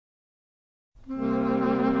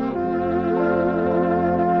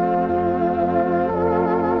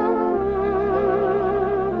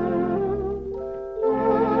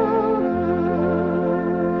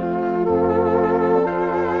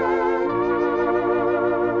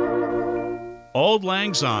Auld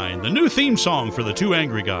Lang Syne, the new theme song for the Two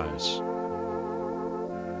Angry Guys.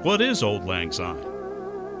 What is Auld Lang Syne?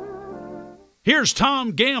 Here's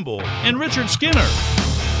Tom Gamble and Richard Skinner.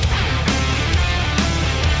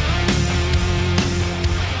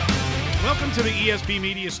 Welcome to the ESP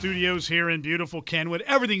Media Studios here in beautiful Kenwood.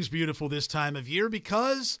 Everything's beautiful this time of year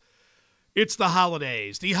because it's the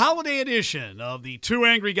holidays. The holiday edition of the Two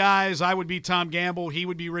Angry Guys. I would be Tom Gamble. He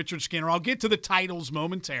would be Richard Skinner. I'll get to the titles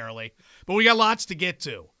momentarily, but we got lots to get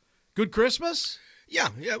to. Good Christmas? Yeah,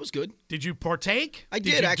 it was good. Did you partake? I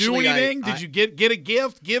did you actually. Do anything? Did you get a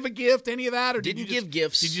gift? Give a gift? Any of that? Or didn't did you give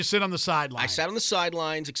gifts. Did you sit on the sidelines? I sat on the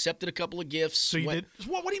sidelines, accepted a couple of gifts. So you did?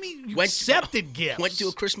 What do you mean you accepted gifts? Went to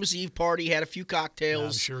a Christmas Eve party, had a few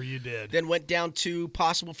cocktails. I'm sure you did. Then went down to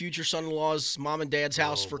possible future son-in-law's mom and dad's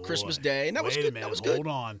house for Christmas Day, and that was good. Wait a minute. That was good. Hold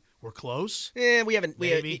on. We're close? Yeah, we haven't.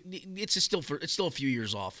 Maybe. It's still a few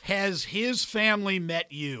years off. Has his family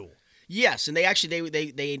met you? Yes, and they actually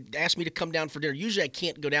they asked me to come down for dinner. Usually I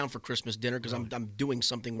can't go down for Christmas dinner because I'm doing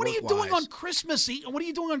something What work-wise. are you doing on Christmas Eve? What are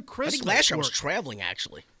you doing on Christmas? I think last year I was traveling,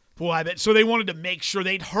 actually. Boy, I bet. So they wanted to make sure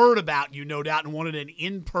they'd heard about you, no doubt, and wanted an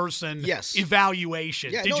in-person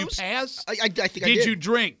evaluation. Yeah, did you pass? I think I did. Did you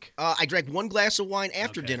drink? I drank one glass of wine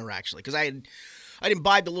after dinner, actually, because I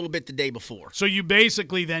imbibed a little bit the day before. So you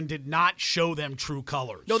basically then did not show them true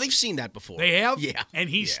colors. No, they've seen that before. They have? Yeah. And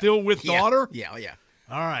he's still with daughter? Yeah.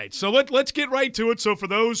 All right, so let's get right to it. So for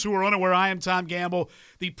those who are unaware, I am Tom Gamble,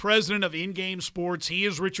 the president of In-Game Sports. He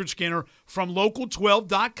is Richard Skinner from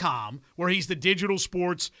Local12.com, where he's the digital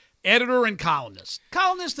sports editor and columnist.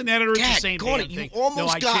 Columnist and editor is the same damn thing. You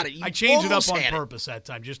almost got it. I changed it up on purpose that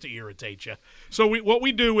time just to irritate you. So what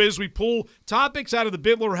we do is we pull topics out of the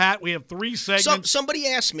Bidler hat. We have 3 segments. Somebody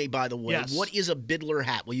asked me, by the way, Yes. what is a Bidler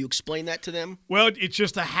hat? Will you explain that to them? Well, it's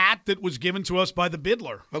just a hat that was given to us by the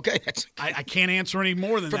Bidler. Okay, I can't answer any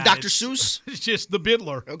more than from that. Dr. Seuss? It's just the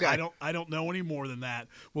Bidler. Okay. I don't know any more than that.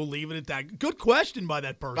 We'll leave it at that. Good question by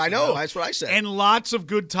that person. I know. though. That's what I said. And lots of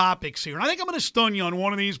good topics here. And I think I'm going to stun you on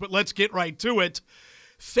one of these, but let's get right to it.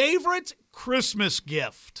 Favorite Christmas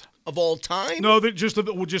gift of all time? No, we'll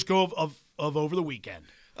just go of over the weekend.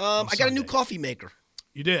 I got a new coffee maker.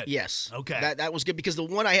 You did? Yes. Okay. That was good because the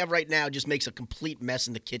one I have right now just makes a complete mess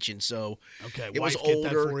in the kitchen. So it was Wife get older.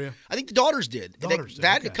 that for you? I think the daughters did. Daughters did,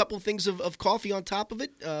 and okay. a couple of things of coffee on top of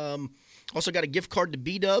it. Also got a gift card to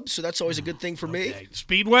B-Dubs, so that's always a good thing for me.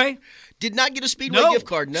 Speedway? Did not get a Speedway gift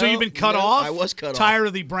card. No. So you've been cut off? I was cut off. Tired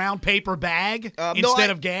of the brown paper bag instead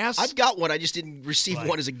of gas? I've got one. I just didn't receive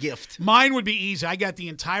one as a gift. Mine would be easy. I got the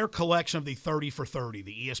entire collection of the 30 for 30,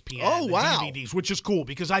 the ESPN DVDs, which is cool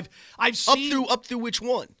because I've seen up through which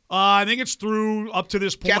one? I think it's through up to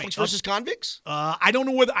this point. Catholics versus convicts? I don't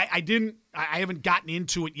know whether I haven't gotten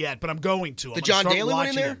into it yet, but I'm going to. The John Daly one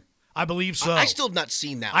in there? I believe so. I still have not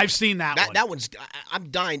seen that one. I've seen that one. That one's. I'm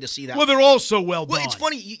dying to see that. Well, they're all so well done. Well, it's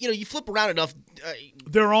funny. You flip around enough.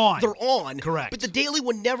 They're on. They're on. Correct. But the Daily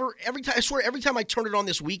one never. Every time I turned it on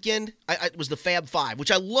this weekend, it was the Fab Five,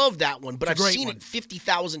 which I love that one. But I've seen it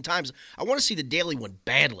 50,000 times. I want to see the Daily one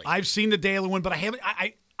badly. I've seen the Daily one, but I haven't.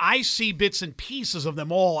 I see bits and pieces of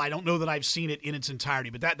them all. I don't know that I've seen it in its entirety,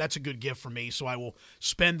 but that's a good gift for me, so I will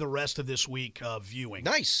spend the rest of this week viewing.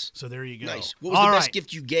 Nice. So there you go. Nice. What was the best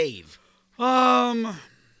gift you gave?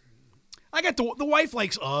 I got the wife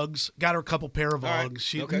likes Uggs. Got her a couple pair of Uggs.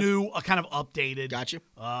 She new, kind of updated. Gotcha.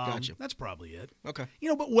 That's probably it. Okay.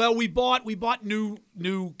 We bought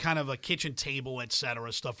new kind of a kitchen table,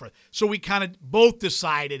 etc. stuff. So we kind of both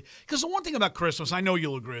decided, because the one thing about Christmas, I know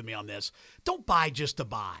you'll agree with me on this, don't buy just to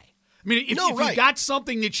buy. I mean, if you got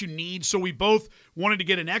something that you need, so we both wanted to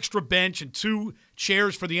get an extra bench and 2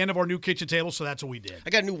 chairs for the end of our new kitchen table, so that's what we did. I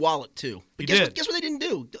got a new wallet, too. But guess what they didn't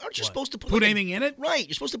do? Aren't you supposed to put anything in it? Right.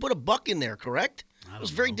 You're supposed to put $1 in there, correct? I was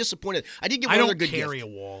very disappointed. I did get one other good gift. I don't carry a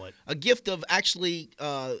wallet. A gift of actually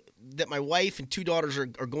that my wife and 2 daughters are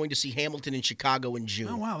going to see Hamilton in Chicago in June.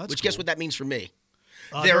 Oh, wow, that's Which cool. guess what that means for me?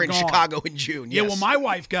 They're in Chicago in June. Yeah, yes. well, my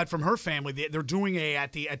wife got from her family. They're doing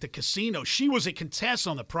at the casino. She was a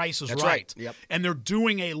contestant on The Price is Right. That's right. Yep. And they're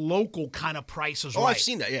doing a local kind of Price is Right. Oh, I've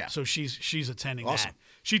seen that. Yeah. So she's attending awesome. that.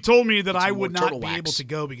 She told me that Get some I would more not turtle be wax. able to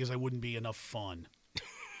go because I wouldn't be enough fun.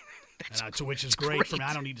 Which is great for me.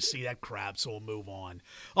 I don't need to see that crap, so we'll move on.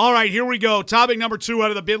 All right, here we go. Topic number 2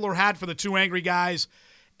 out of the Bidler hat for the 2 angry guys.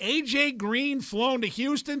 A.J. Green flown to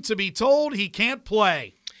Houston to be told he can't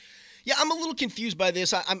play. Yeah, I'm a little confused by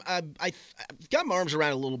this. I've got my arms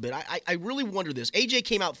around it a little bit. I really wonder this. AJ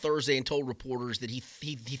came out Thursday and told reporters that he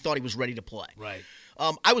thought he was ready to play. Right.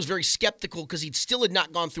 I was very skeptical because he still had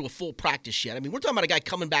not gone through a full practice yet. I mean, we're talking about a guy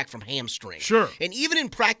coming back from hamstring. Sure. And even in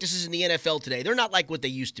practices in the NFL today, they're not like what they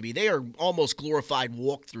used to be. They are almost glorified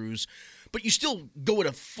walkthroughs. but you still go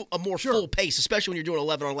at a more full pace, especially when you're doing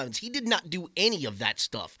 11 on 11s. He did not do any of that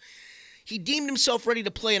stuff. He deemed himself ready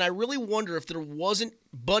to play, and I really wonder if there wasn't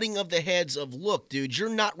butting of the heads of, look, dude, you're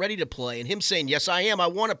not ready to play, and him saying, yes, I am, I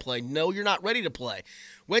want to play. No, you're not ready to play.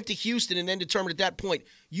 Went to Houston and then determined at that point,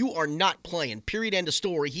 you are not playing, period, end of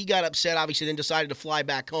story. He got upset, obviously, then decided to fly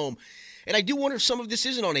back home. And I do wonder if some of this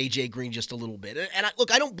isn't on A.J. Green just a little bit. And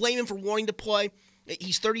I don't blame him for wanting to play.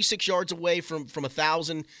 He's 36 yards away from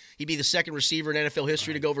 1,000. He'd be the second receiver in NFL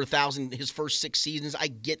history to go over 1,000 his first 6 seasons. I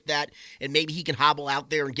get that, and maybe he can hobble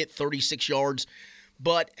out there and get 36 yards.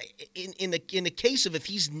 But in the case of if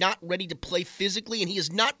he's not ready to play physically and he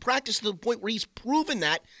has not practiced to the point where he's proven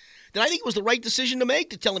that, then I think it was the right decision to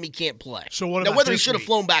make to tell him he can't play. So what now, about whether he this should have week?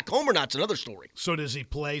 flown back home or not is another story. So does he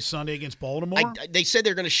play Sunday against Baltimore? They said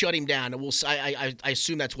they're going to shut him down, and I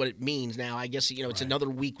assume that's what it means. Now, I guess it's another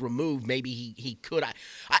week removed. Maybe he could.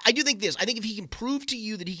 I do think this. I think if he can prove to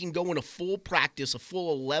you that he can go in a full practice, a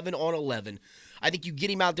full 11 on 11. I think you get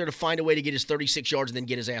him out there to find a way to get his 36 yards and then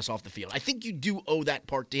get his ass off the field. I think you do owe that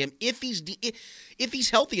part to him if he's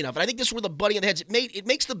healthy enough. And I think this is where the butting of the heads, it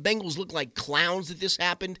makes the Bengals look like clowns that this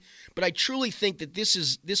happened. But I truly think that this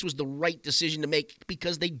was the right decision to make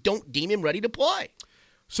because they don't deem him ready to play.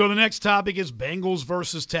 So the next topic is Bengals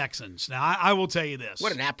versus Texans. Now, I will tell you this.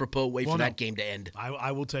 What an apropos way for that game to end.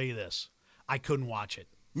 I will tell you this. I couldn't watch it.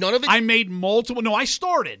 None of it? I made multiple. No, I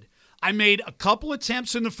started. I made a couple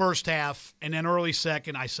attempts in the first half, and then early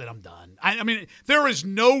second, I said, I'm done. I mean, there is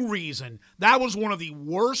no reason. That was one of the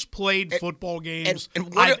worst played football games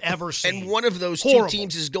I've ever seen. And one of those Horrible. 2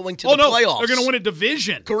 teams is going to the playoffs. They're going to win a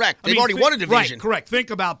division. Correct. They've already won a division. Right, correct. Think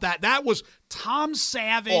about that. That was Tom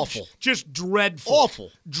Savage. Awful. Just dreadful. Awful.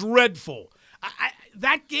 Dreadful.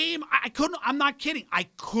 That game, I couldn't, I'm not kidding. I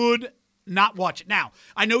could not watch it. Now,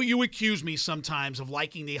 I know you accuse me sometimes of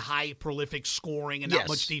liking the high prolific scoring and not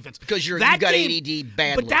much defense. Because you got ADD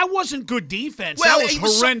badly. But that wasn't good defense. Well, that was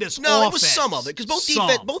horrendous offense. No, it was some of it.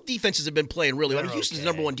 Because both defenses have been playing really well. Houston's the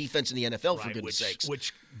number one defense in the NFL, for goodness sakes.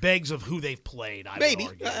 Which begs of who they've played, I Maybe.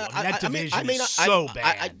 would argue. That division is so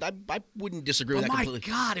bad. I wouldn't disagree with that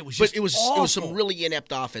completely. My God, it was just But it was awful. some really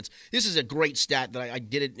inept offense. This is a great stat that I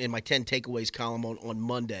did it in my 10 takeaways column on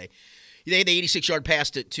Monday. They had the 86-yard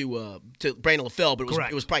pass to Brandon LaFell, but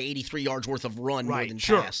it was probably 83 yards worth of run more than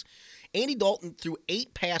pass. Andy Dalton threw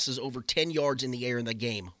 8 passes over 10 yards in the air in the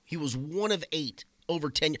game. He was 1 of 8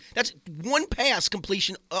 over 10. That's one pass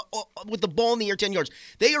completion with the ball in the air 10 yards.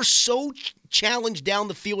 They are so challenged down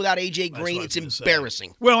the field without A.J. Green. It's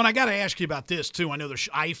embarrassing. Well, and I got to ask you about this, too. I know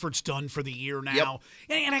Eifert's done for the year now.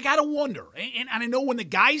 Yep. And I got to wonder, and I know when the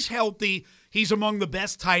guy's healthy, he's among the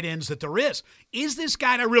best tight ends that there is. Is this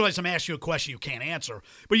guy, and I realize I'm asking you a question you can't answer,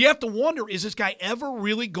 but you have to wonder, is this guy ever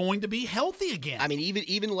really going to be healthy again? I mean,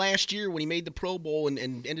 even last year when he made the Pro Bowl and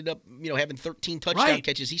ended up having 13 touchdown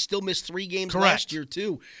catches, he still missed 3 games last year,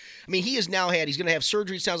 too. I mean, he's going to have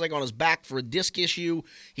surgery, it sounds like, on his back for a disc issue.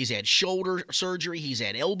 He's had shoulder surgery. He's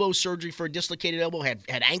had elbow surgery for a dislocated elbow, had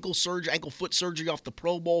ankle foot surgery off the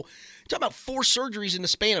Pro Bowl. You're talking about 4 surgeries in the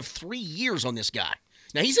span of 3 years on this guy.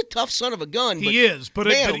 Now, he's a tough son of a gun. He is, but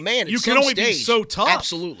man, you can only be so tough.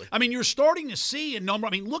 Absolutely. I mean, you're starting to see a number. I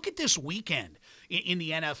mean, look at this weekend in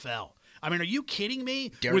the NFL. I mean, are you kidding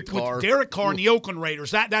me? Derek Carr. With Derek Carr and the Oakland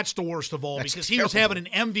Raiders, that's the worst of all because terrible. He was having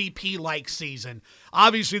an MVP-like season.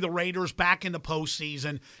 Obviously, the Raiders back in the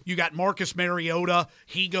postseason. You got Marcus Mariota.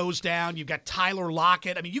 He goes down. You've got Tyler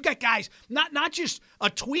Lockett. I mean, you got guys, not just a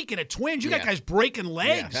tweak and a twinge. You got guys breaking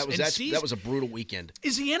legs. Yeah, that was a brutal weekend.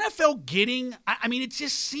 Is the NFL getting – I mean, it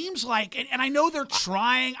just seems like – and I know they're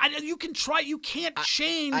trying. You can try. You can't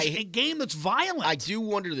change a game that's violent. I do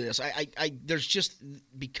wonder this. There's just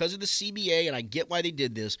 – because of the CBA, and I get why they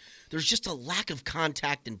did this, there's just a lack of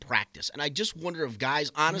contact in practice. And I just wonder if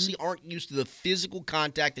guys honestly aren't used to the physical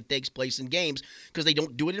contact that takes place in games because they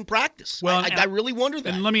don't do it in practice. Well, I really wonder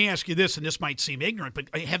that. And let me ask you this, and this might seem ignorant,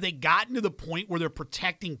 but have they gotten to the point where they're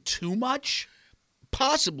protecting too much?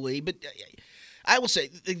 Possibly, but I will say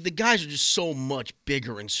the guys are just so much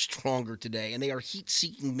bigger and stronger today, and they are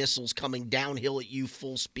heat-seeking missiles coming downhill at you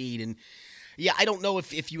full speed. And yeah, I don't know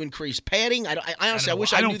if you increase padding. I honestly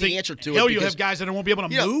wish I knew the answer to it. Hell, you have guys that won't be able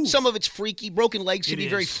to move. Some of it's freaky. Broken legs can be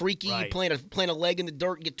very freaky. Right. You plant a leg in the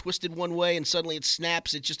dirt and get twisted one way, and suddenly it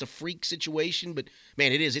snaps. It's just a freak situation. But,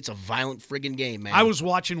 man, it's a violent friggin' game, man. I was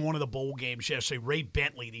watching one of the bowl games yesterday. Ray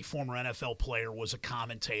Bentley, the former NFL player, was a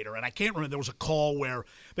commentator. And I can't remember. There was a call where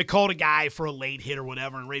they called a guy for a late hit or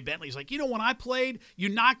whatever, and Ray Bentley's like, when I played, you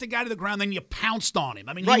knocked the guy to the ground, then you pounced on him.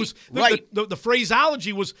 I mean, the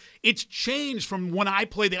phraseology was, it's changed. changed from when I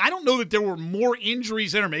played. I don't know that there were more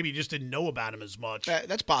injuries then, or maybe you just didn't know about him as much.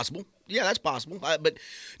 That's possible. Yeah, that's possible. But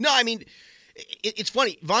no, I mean, it's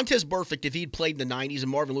funny. Vontaze Burfict, if he'd played in the 90s,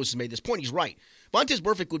 and Marvin Lewis has made this point, he's right. Vontaze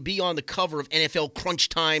Burfict would be on the cover of NFL Crunch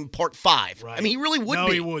Time Part 5. Right. I mean, he really would be. No,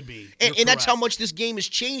 he would be. And that's how much this game has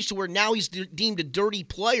changed to where now he's deemed a dirty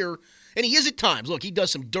player. And he is at times. Look, he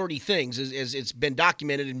does some dirty things as it's been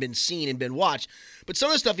documented and been seen and been watched. But some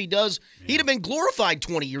of the stuff he does, he'd have been glorified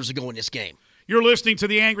 20 years ago in this game. You're listening to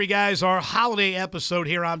The Angry Guys, our holiday episode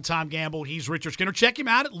here. I'm Tom Gamble. He's Richard Skinner. Check him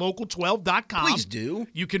out at local12.com. Please do.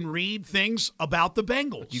 You can read things about the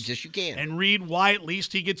Bengals. You can. And read why at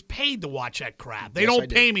least he gets paid to watch that crap. They don't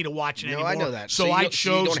pay me to watch it anymore. I know that. So I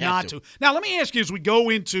chose not to. Now, let me ask you, as we go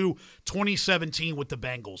into 2017 with the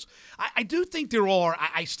Bengals, I do think there are,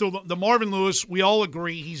 the Marvin Lewis, we all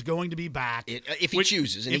agree he's going to be back. If he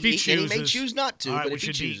chooses. And if he chooses. And he may choose not to, but if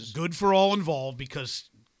he chooses. Which should be good for all involved because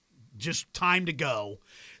just time to go.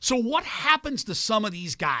 So what happens to some of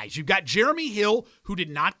these guys? You've got Jeremy Hill, who did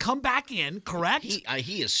not come back in, correct? He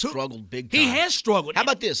has struggled big time. He has struggled. How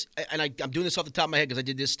about this? And I'm doing this off the top of my head because I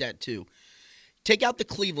did this stat too. Take out the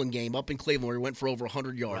Cleveland game up in Cleveland where he went for over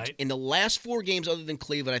 100 yards. Right. In the last 4 games other than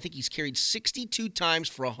Cleveland, I think he's carried 62 times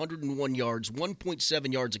for 101 yards,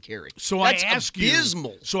 1.7 yards a carry. That's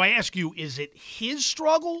abysmal. So I ask you, is it his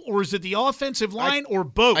struggle or is it the offensive line or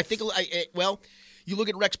both? I think, you look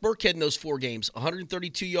at Rex Burkhead in those 4 games,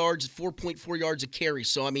 132 yards, 4.4 yards a carry.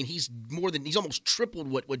 So, I mean, he's almost tripled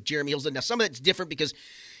what Jeremy Hill's done. Now, some of that's different because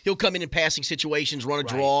he'll come in passing situations, run a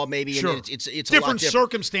draw maybe, sure. and it's different a lot different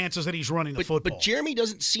circumstances that he's running the football. But Jeremy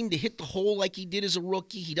doesn't seem to hit the hole like he did as a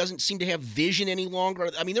rookie. He doesn't seem to have vision any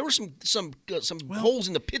longer. I mean, there were some holes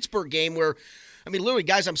in the Pittsburgh game where, I mean, literally,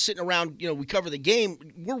 guys, I'm sitting around, we cover the game.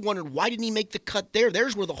 We're wondering, why didn't he make the cut there?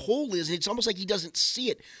 There's where the hole is, and it's almost like he doesn't see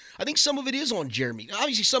it. I think some of it is on Jeremy.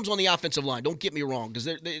 Obviously, some's on the offensive line. Don't get me wrong, because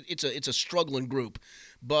it's a struggling group.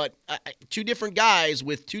 But 2 different guys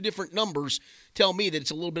with 2 different numbers tell me that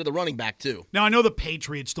it's a little bit of the running back, too. Now, I know the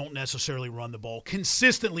Patriots don't necessarily run the ball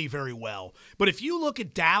consistently very well. But if you look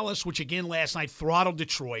at Dallas, which, again, last night throttled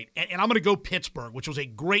Detroit, and I'm going to go Pittsburgh, which was a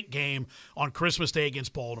great game on Christmas Day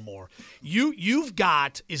against Baltimore. You've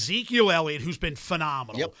got Ezekiel Elliott, who's been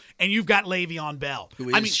phenomenal, and you've got Le'Veon Bell.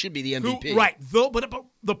 Who should be the MVP. Right. But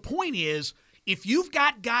the point is, if you've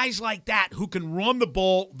got guys like that who can run the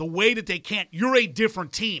ball the way that they can, you're a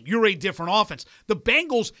different team. You're a different offense. The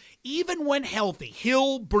Bengals, even when healthy,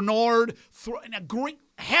 Hill, Bernard,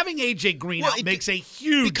 having A.J. Green out makes a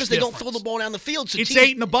huge because they difference. don't throw the ball down the field. So it's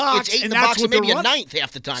 8 in the box. It's 8 in and the that's box and what maybe they're a ninth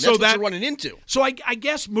half the time. That's so what they're running into. So I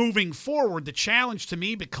guess moving forward, the challenge to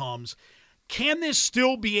me becomes, can this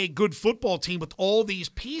still be a good football team with all these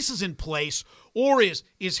pieces in place? Or is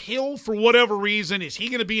Hill, for whatever reason, is he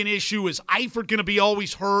going to be an issue? Is Eifert going to be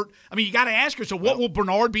always hurt? I mean, you got to ask yourself, what will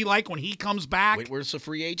Bernard be like when he comes back? Whitworth's a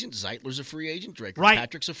free agent. Zeitler's a free agent. Drake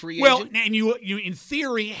Patrick's a free Well, agent. and you in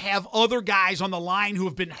theory have other guys on the line who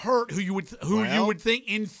have been hurt, who you would think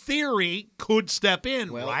in theory could step in,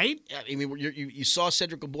 right? I mean, you saw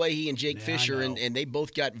Cedric Ogbuehi and Jake Fisher, and they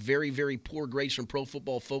both got very, very poor grades from Pro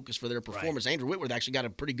Football Focus for their performance. Right. Andrew Whitworth actually got a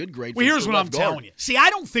pretty good grade. Well, here's what I'm telling you. See, I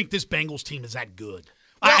don't think this Bengals team is that good.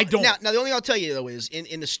 Well, I don't. Now, the only thing I'll tell you, though, is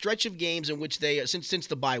in the stretch of games in which they, since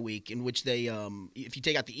the bye week, in which they, if you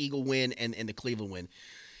take out the Eagle win and the Cleveland win,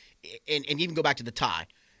 and even go back to the tie,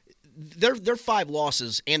 their 5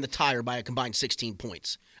 losses and the tie are by a combined 16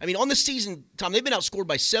 points. I mean, on the season, Tom, they've been outscored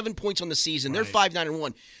by 7 points on the season. They're 5-9-1.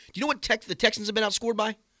 Do you know what the Texans have been outscored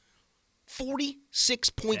by?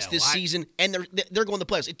 46 points this season, and they're going to the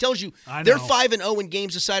playoffs. It tells you they're 5-0 in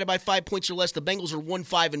games decided by 5 points or less. The Bengals are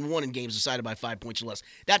 1-5-1 in games decided by 5 points or less.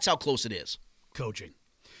 That's how close it is. Coaching.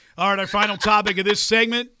 All right, our final topic of this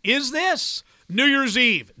segment is this. New Year's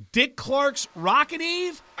Eve. Dick Clark's Rockin'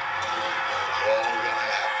 Eve. All gonna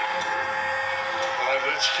happen. All right,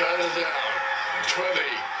 let's count it down. 20,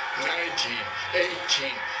 19,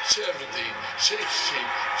 18, 17, 16,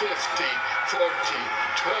 15, 14,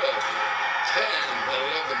 12, 10,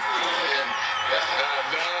 11, 10,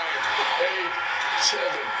 9, 8, 7,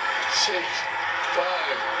 6, 5,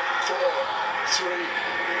 4, 3,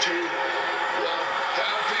 2, 1.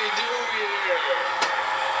 Happy New Year!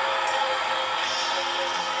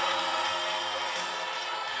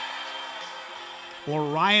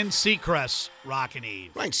 Or Ryan Seacrest's Rockin'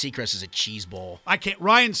 Eve. Ryan Seacrest is a cheeseball.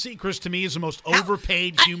 Ryan Seacrest, to me, is the most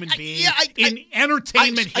overpaid human being in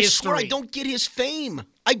entertainment history. I swear I don't get his fame.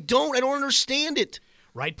 I don't understand it.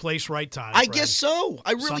 Right place, right time. I guess so.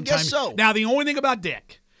 I really guess so. Now, the only thing about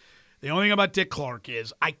Dick, The only thing about Dick Clark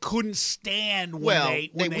is I couldn't stand when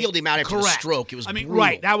they wheeled him out after the stroke. It was brutal.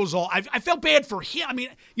 Right, that was all. I felt bad for him. I mean,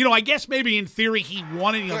 I guess maybe in theory he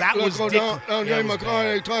wanted, that was Dick. Let's count it down.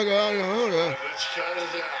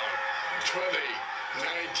 20,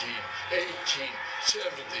 19, 18,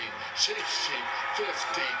 17, 16,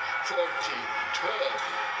 15, 14, 12,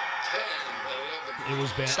 10, 11. It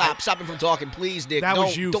was bad. Stop him from talking, please, Dick. That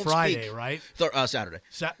was you don't Friday, speak. right? Saturday.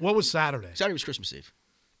 What was Saturday? Saturday was Christmas Eve.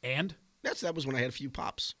 And? That was when I had a few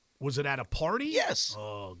pops. Was it at a party? Yes.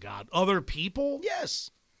 Oh, God. Other people? Yes.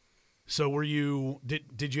 So were you –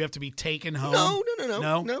 did you have to be taken home? No.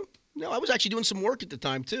 I was actually doing some work at the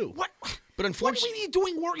time, too. What? But unfortunately – What are you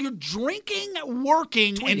doing work? You're drinking,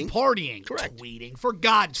 working, tweeting. And partying. Correct. Tweeting. For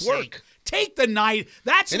God's sake. Work. Take the night.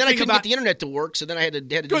 That's and the then I thing couldn't about, get the internet to work, so then I had to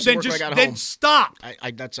do good, some then work just, when I got then home. Stop. I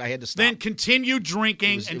had to stop. Then continue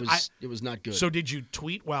drinking. It was not good. So did you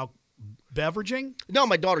tweet while beveraging? No,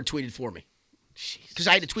 my daughter tweeted for me. Because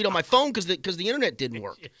I had to tweet on my phone because the internet didn't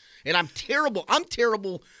work. And I'm terrible. I'm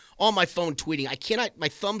terrible on my phone tweeting. I cannot. My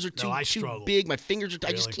thumbs are too big. My fingers are.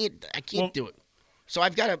 Really? I just can't. I can't do it. So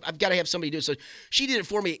I've got to have somebody do it. So she did it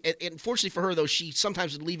for me. And fortunately for her, though, she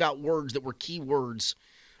sometimes would leave out words that were key words.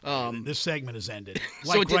 This segment has ended.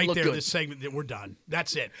 So it didn't look there, good. this segment, we're done.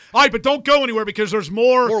 That's it. All right, but don't go anywhere because there's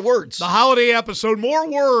more words. The holiday episode, more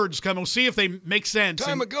words coming. We'll see if they make sense.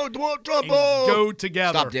 Time ago, and go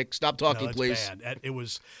together. Stop, Dick. Stop talking, no, please. Bad. It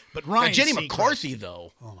was, but Ryan Jenny Seacrest, McCarthy,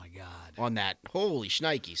 though. Oh my God. On that, holy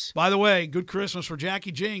shnikes. By the way, good Christmas for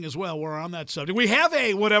Jackie Jing as well. We're on that subject. We have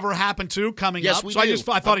a whatever happened to coming yes, up. We so do.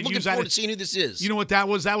 I thought I'd use that. I'm looking forward to seeing who this is. You know what that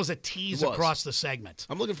was? That was a tease across the segment.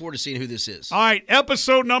 I'm looking forward to seeing who this is. All right,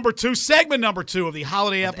 episode number 2, segment number 2 of the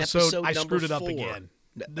holiday episode. I screwed it up 4. again.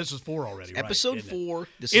 This is 4 already, right? Episode 4.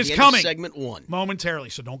 This is the coming. End of segment 1. Momentarily,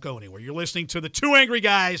 so don't go anywhere. You're listening to the 2 Angry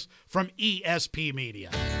Guys from ESP Media.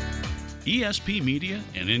 ESP Media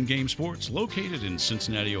and In-Game Sports, located in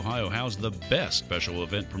Cincinnati, Ohio, house the best special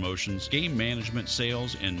event promotions, game management,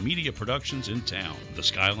 sales, and media productions in town. The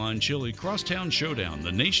Skyline Chili Crosstown Showdown,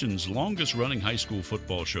 the nation's longest-running high school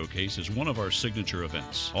football showcase, is one of our signature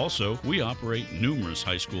events. Also, we operate numerous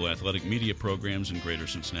high school athletic media programs in Greater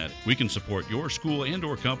Cincinnati. We can support your school and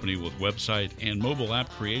or company with website and mobile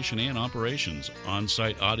app creation and operations,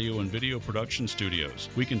 on-site audio and video production studios.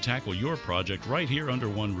 We can tackle your project right here under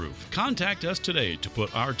one roof. Contact us today to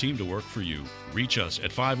put our team to work for you. Reach us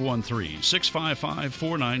at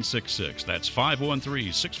 513-655-4966. That's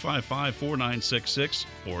 513-655-4966.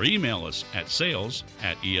 Or email us at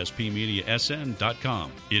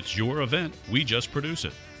sales@espmediasn.com. It's your event. We just produce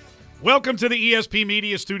it. Welcome to the ESP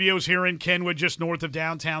Media Studios here in Kenwood, just north of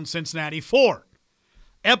downtown Cincinnati. 4,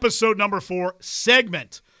 episode number 4,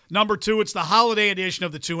 segment number 2. It's the holiday edition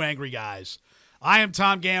of the 2 Angry Guys. I am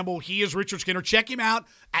Tom Gamble. He is Richard Skinner. Check him out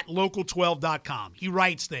at local12.com. He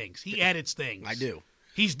writes things. He edits things. I do.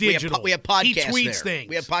 He's digital. We have podcasts He tweets there. things.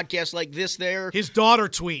 We have podcasts like this there. His daughter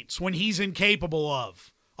tweets when he's incapable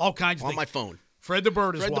of. All kinds of things. On my phone. Fred the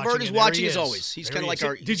Bird is watching. Fred the Bird is watching as always. He's kind of like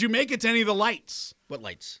our... Did you make it to any of the lights? What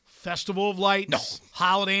lights? Festival of Lights? No.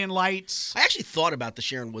 Holiday and Lights? I actually thought about the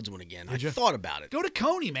Sharon Woods one again. I thought about it. Go to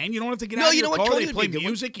Coney, man. You don't have to get out of your car. They play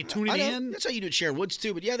music. You tune it in. That's how you do it, Sharon Woods,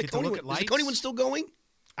 too. But yeah, the Coney one. Is the Coney one still going?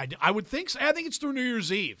 I would think so. I think it's through New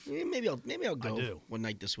Year's Eve. Yeah, maybe I'll go one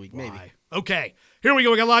night this week. Maybe. Okay. Here we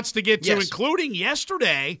go. We got lots to get to, including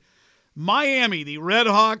yesterday, Miami, the Red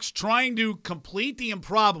Hawks, trying to complete the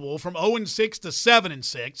improbable from 0-6 to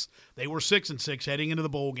 7-6. They were 6-6 heading into the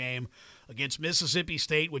bowl game against Mississippi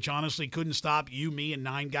State, which honestly couldn't stop you, me, and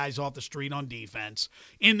 9 guys off the street on defense,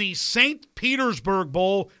 in the St. Petersburg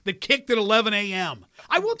Bowl that kicked at 11 a.m.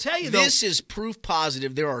 I will tell you, though. This is proof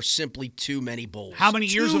positive there are simply too many bowls. How many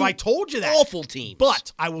years have I told you that? Awful teams.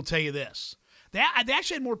 But I will tell you this. They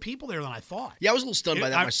actually had more people there than I thought. Yeah, I was a little stunned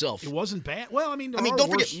by that myself. It wasn't bad. Well, I mean, don't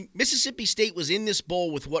forget, Mississippi State was in this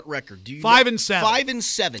bowl with what record? 5-7.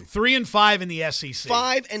 5-7. 3-5 in the SEC.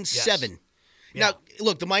 5-7. Yes. Now,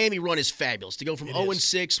 look, the Miami run is fabulous. To go from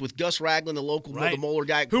 0-6 with Gus Ragland, the local the Moeller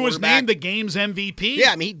guy, who was named the game's MVP.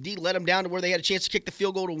 Yeah, I mean, he led them down to where they had a chance to kick the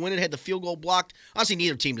field goal to win it, had the field goal blocked. Honestly,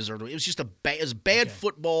 neither team deserved it. It was just bad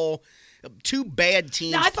football. 2 bad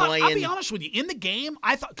teams playing. I'll be honest with you. In the game,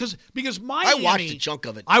 I thought because Miami. I watched a chunk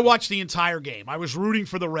of it. I watched the entire game. I was rooting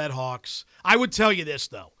for the Red Hawks. I would tell you this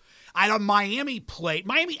though. Miami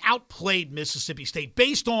outplayed Mississippi State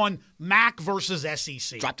based on MAC versus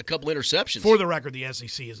SEC. Dropped a couple interceptions. For the record, the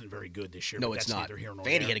SEC isn't very good this year. No, but it's that's not. Neither here nor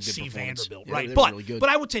Vandy there. had a good performance. Vanderbilt, yeah, right? Really good. But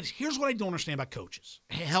I would say here's what I don't understand about coaches.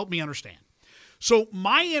 Help me understand. So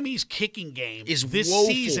Miami's kicking game is this woeful.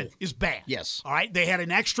 Season is bad. Yes. All right. They had an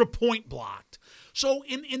extra point blocked. So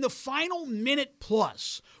in the final minute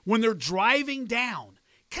plus, when they're driving down,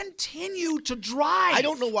 continue to drive. I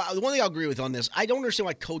don't know why. The one thing I'll agree with on this, I don't understand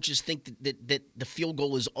why coaches think that the field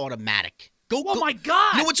goal is automatic. My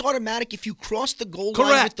God. You know what's automatic? If you cross the goal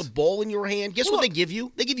Correct. line with the ball in your hand, guess what they give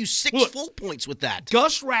you? They give you 6 full points with that.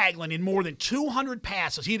 Gus Ragland, in more than 200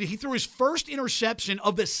 passes, he threw his first interception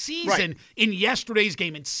of the season in yesterday's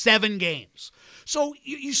game in 7 games. So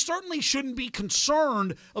you certainly shouldn't be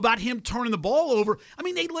concerned about him turning the ball over. I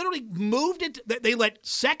mean, they literally moved it. They let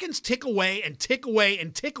seconds tick away and tick away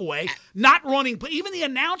and tick away, not running. But even the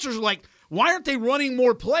announcers are like, why aren't they running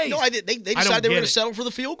more plays? No, they decided they were going to settle for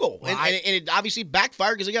the field goal. Well, and it obviously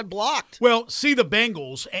backfired because they got blocked. Well, see the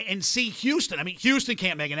Bengals and see Houston. I mean, Houston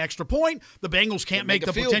can't make an extra point. The Bengals can't make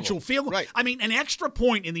the potential field goal. Right. I mean, an extra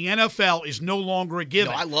point in the NFL is no longer a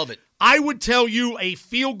given. No, I love it. I would tell you a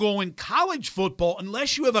field goal in college football,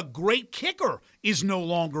 unless you have a great kicker, is no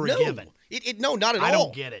longer a given. No, not at all. I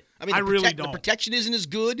don't get it. I mean, I really don't. The protection isn't as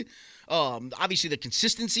good. Obviously, the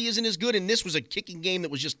consistency isn't as good, and this was a kicking game that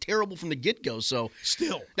was just terrible from the get-go. So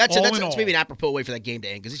still, that's maybe an apropos way for that game to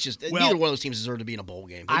end because it's just neither one of those teams deserve to be in a bowl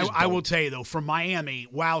game. I will tell you though, for Miami,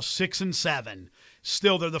 wow, 6-7.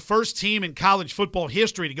 Still, they're the first team in college football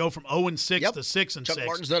history to go from 0-6 to 6-6. Chuck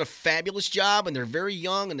Martin's done a fabulous job, and they're very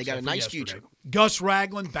young, and they got a nice future. Gus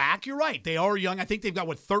Ragland back. You're right. They are young. I think they've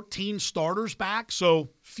got, 13 starters back.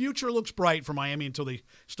 So future looks bright for Miami until they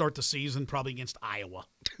start the season, probably against Iowa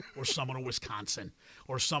or someone in Wisconsin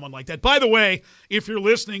or someone like that. By the way, if you're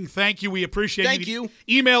listening, thank you. We appreciate it. Thank you.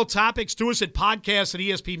 Email topics to us at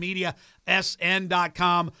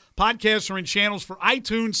podcast@espmediasn.com. Podcasts are in channels for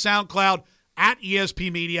iTunes, SoundCloud, at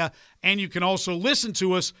ESP Media, and you can also listen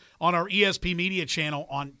to us on our ESP Media channel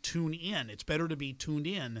on TuneIn. It's better to be tuned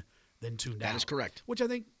in than tuned out. That is correct. Which I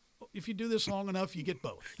think if you do this long enough, you get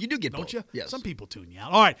both. You do get don't both. You? Yes. Some people tune you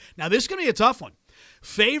out. All right, now this is going to be a tough one.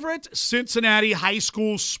 Favorite Cincinnati high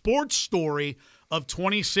school sports story of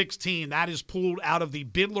 2016. That is pulled out of the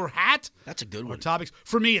Bidler hat. That's a good one. Topics.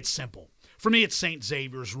 For me, it's simple. For me, it's St.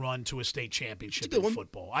 Xavier's run to a state championship in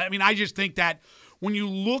football. I mean, I just think that when you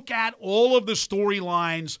look at all of the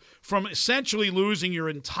storylines from essentially losing your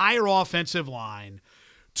entire offensive line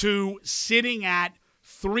to sitting at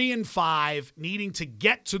 3-5, needing to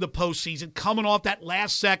get to the postseason, coming off that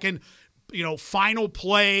last second, final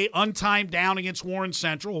play, untimed down against Warren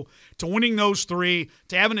Central, to winning those 3,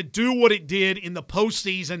 to having to do what it did in the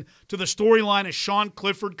postseason, to the storyline of Sean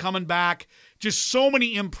Clifford coming back. Just so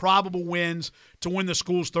many improbable wins to win the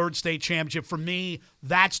school's 3rd state championship. For me,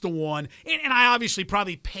 that's the one. And I obviously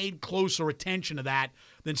probably paid closer attention to that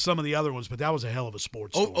than some of the other ones, but that was a hell of a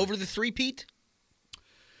sports story. Over the 3-peat?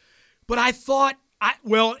 But I thought,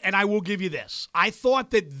 and I will give you this. I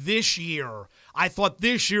thought this year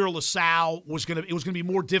LaSalle was going to be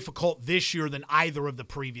more difficult this year than either of the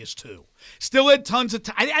previous 2. Still had tons of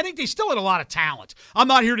I think they still had a lot of talent. I'm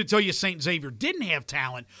not here to tell you St. Xavier didn't have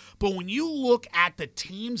talent, but when you look at the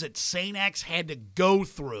teams that St. X had to go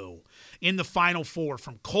through in the Final Four,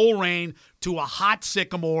 from Coleraine to a hot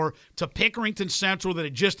Sycamore to Pickerington Central that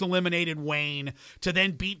had just eliminated Wayne, to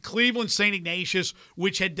then beat Cleveland St. Ignatius,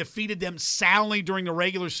 which had defeated them soundly during the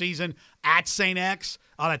regular season at St. X.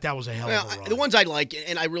 I thought that was a hell of a run. The ones I like,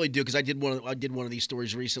 and I really do, because I did one of these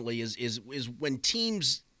stories recently, is when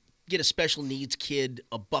teams get a special needs kid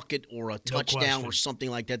a bucket or a touchdown or something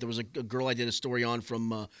like that. There was a girl I did a story on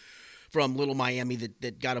from Little Miami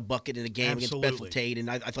that got a bucket in a game against Bethel Tate, and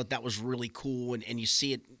I thought that was really cool, and you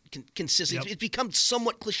see it consistent. Yep. It's become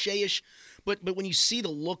somewhat cliche-ish, but when you see the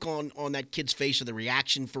look on that kid's face or the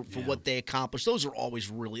reaction for what they accomplished, those are always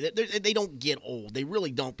really – they don't get old. They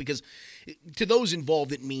really don't, because to those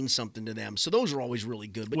involved, it means something to them. So those are always really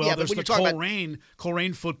good. But there's when the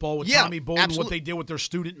Coleraine football with Tommy Bolden, absolutely. what they did with their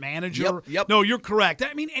student manager. Yep. No, you're correct.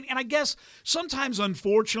 I mean, and I guess sometimes,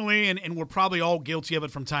 unfortunately, and we're probably all guilty of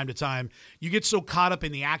it from time to time, you get so caught up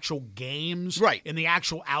in the actual games, right, in the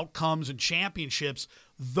actual outcomes and championships.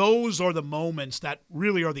 Those are the moments that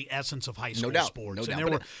really are the essence of high school sports. No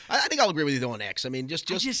doubt. I think I'll agree with you, though, on X. I mean, just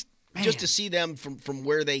to see them from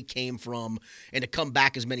where they came from and to come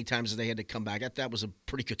back as many times as they had to come back, that was a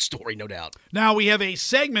pretty good story, no doubt. Now, we have a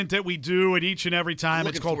segment that we do at each and every time.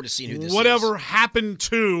 It's called Whatever Happened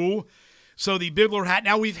To. So the Bidler hat.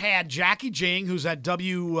 Now we've had Jackie Jing, who's at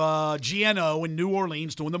WGNO in New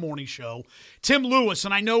Orleans doing the morning show. Tim Lewis,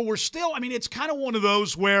 and I know we're still, it's kind of one of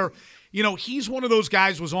those where, he's one of those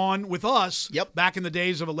guys was on with us back in the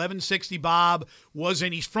days of 1160 Bob,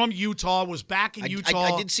 he's from Utah, was back in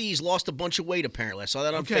Utah. I did see he's lost a bunch of weight, apparently. I saw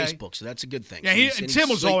that on Facebook, so that's a good thing. Yeah, Tim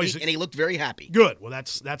was always... And he looked very happy. Good. Well,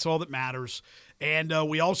 that's all that matters. And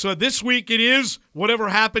we also, this week it is Whatever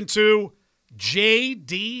Happened To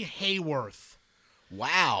J.D. Hayworth.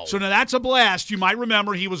 Wow. So now that's a blast. You might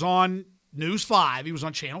remember he was on News 5. He was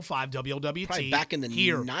on Channel 5, WLWT. Probably back in the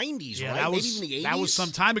 90s, yeah, right? Maybe even the 80s? That was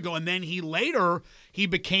some time ago. And then he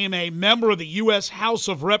became a member of the U.S. House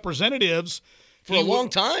of Representatives. For a long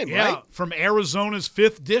time, right? From Arizona's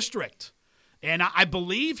 5th District. And I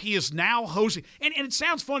believe he is now hosting. And it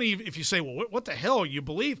sounds funny if you say, well, what the hell you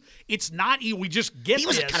believe? It's not. We just get He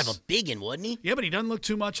was this. kind of a biggin, wasn't he? Yeah, but he doesn't look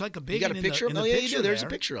too much like a biggin. You got a picture of him? Oh, yeah, you do. There's a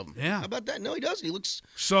there. picture of him. Yeah. How about that? No, he doesn't. He looks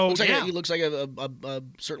yeah. he looks like a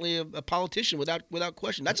certainly a politician without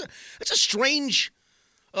question. That's a strange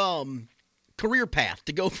career path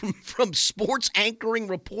to go from sports anchoring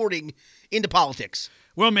reporting into politics.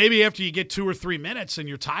 Well, maybe after you get 2 or 3 minutes and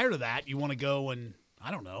you're tired of that, you want to go and,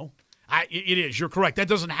 I don't know. It is. You're correct. That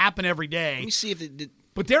doesn't happen every day. Let me see if it did.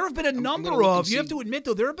 But there have been a number of, you have to admit,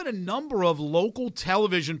 though, there have been a number of local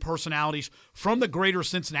television personalities from the greater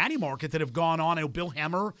Cincinnati market that have gone on. I know Bill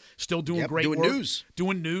Hemmer still doing great work.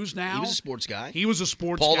 Doing news now. He was a sports guy.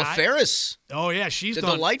 Paula Ferris. Oh, yeah. She's the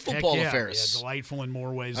done. delightful Paula Ferris. Yeah, delightful in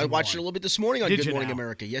more ways I watched her a little bit this morning on Good Morning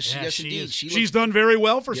America. Yes, indeed. She's done very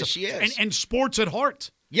well for herself. Yes, she is. And sports at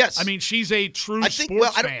heart. Yes. I mean, she's a true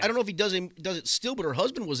sports fan. I don't know if he does it still, but her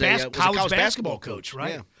husband was a college basketball coach,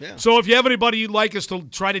 right? Yeah. So if you have anybody you'd like us to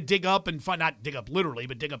try to dig up and find, not dig up literally,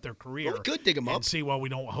 but dig up their career. Well, we could dig them up. And see,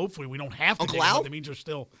 hopefully we don't have to Uncle dig them Al? up. That means they're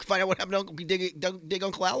still. Find out what happened to Uncle, dig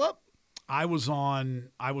Uncle Al up? I was on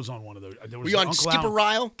one of those. Were you on Uncle Skipper Al,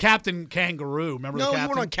 Ryle? Captain Kangaroo, remember the captain? No, you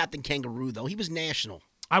weren't on Captain Kangaroo, though. He was national.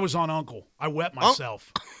 I was on Uncle. I wet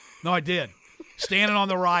myself. No, I did. Standing on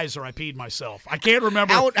the riser, I peed myself. I can't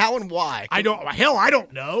remember how and why. I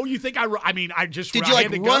don't know. You think I just did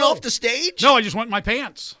you run off the stage? No, I just went in my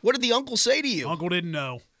pants. What did the uncle say to you? Uncle didn't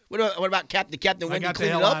know. What about Captain? The Captain went and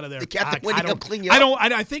cleaned it up. Out of there. The Captain went and cleaned you up.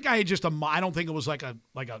 I think I had just I don't think it was like a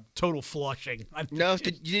total flushing. No,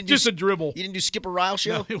 you didn't just a dribble. You didn't do Skipper Ryle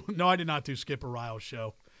show? No, I did not do Skipper Ryle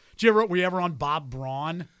show. Were you ever on Bob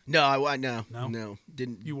Braun? No,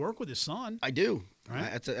 didn't. You work with his son. I do.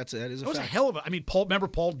 Right? That is a was fact. a hell of a. I mean, remember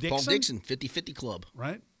Paul Dixon? Paul Dixon, 50-50 Club.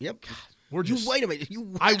 Right? Yep. God, wait a minute.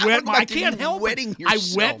 I can't help it. I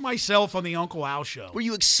wet myself. myself on the Uncle Al show. Were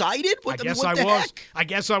you excited? I guess I was. Heck? I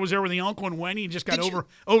guess I was there with the uncle, and Wendy just got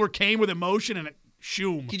overcame with emotion and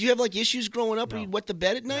shoom. Did you have issues growing up where you'd wet the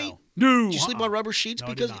bed at night? No. Did you sleep on rubber sheets? No,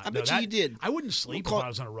 because I bet you did. I wouldn't sleep if I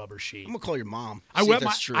was on a rubber sheet. I'm gonna call your mom. I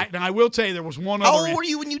will tell you there was one other. How old were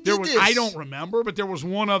you when you did this? I don't remember, but there was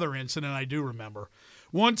one other incident I do remember.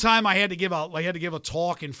 One time I had to give a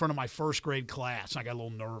talk in front of my first grade class. I got a little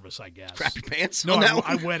nervous, I guess. Crap your pants? No,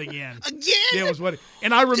 I wet again. Again? Yeah, it was wet.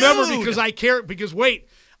 And I remember because I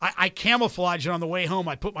camouflaged it on the way home.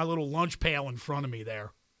 I put my little lunch pail in front of me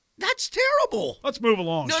there. That's terrible. Let's move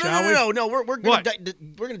along, shall we? No. We're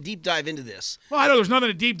gonna deep dive into this. Well, I know there's nothing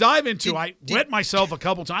to deep dive into. I wet myself a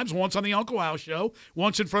couple times. Once on the Uncle Al show.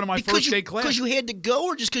 Once in front of my first grade class. Because you had to go,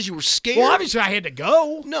 or just because you were scared? Well, obviously I had to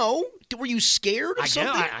go. No. Were you scared of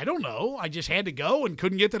something? I don't know. I just had to go and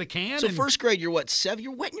couldn't get to the can. So first grade, you're what, 7?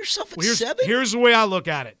 You're wetting yourself at 7? Here's the way I look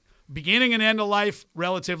at it. Beginning and end of life,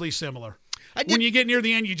 relatively similar. When you get near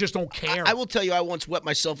the end, you just don't care. I will tell you, I once wet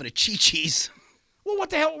myself in a Chi-Chi's. Well,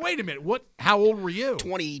 what the hell? Wait a minute. How old were you?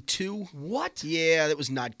 22. What? Yeah, that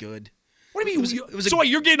was not good. What do you mean?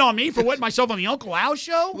 You're getting on me for wetting myself on the Uncle Al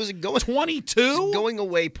show? Was it going 22? It was a going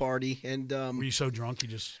away party, and were you so drunk you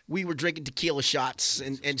just? We were drinking tequila shots,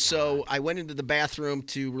 and so I went into the bathroom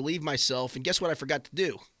to relieve myself, and guess what I forgot to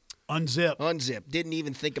do? Unzip. Didn't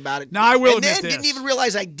even think about it. Now I will admit admit this. Didn't even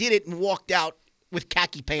realize I did it and walked out with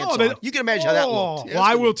khaki pants on. You can imagine how that looked. Yeah, well,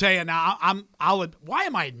 I will tell you now. Why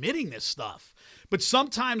am I admitting this stuff? But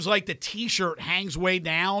sometimes, like the T-shirt hangs way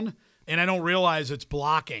down, and I don't realize it's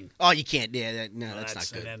blocking. Oh, you can't. Yeah, that's not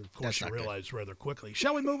good. And then, of course, you realize rather quickly.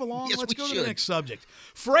 Shall we move along? Yes, Let's go should. to the next subject.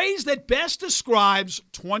 Phrase that best describes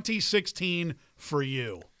 2016 for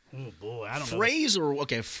you. Oh boy, I don't know. Phrase.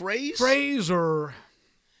 Phrase or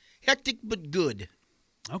hectic but good.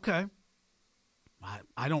 Okay.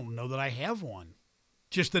 I don't know that I have one.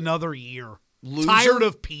 Just another year. Loser? Tired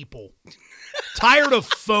of people. Tired of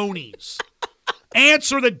phonies.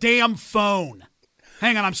 Answer the damn phone.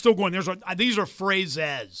 Hang on, I'm still going. These are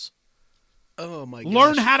phrases. Oh my gosh.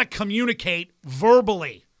 Learn how to communicate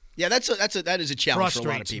verbally. Yeah, that is a challenge for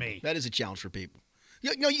a lot of people. That is a challenge for people.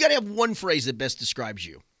 You got to have one phrase that best describes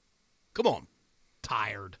you. Come on.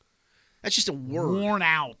 Tired. That's just a word. Worn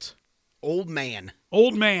out. Old man.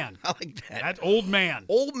 Old man. I like that. That's old man.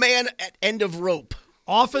 Old man at end of rope.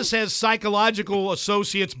 Office has psychological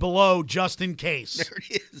associates below just in case. There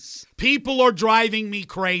it is. People are driving me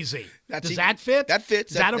crazy. Does that fit? That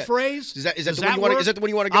fits. Is that a phrase? Is that the one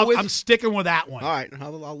you want to go with? I'm sticking with that one. All right,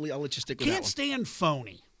 I'll let you stick with that one. Can't stand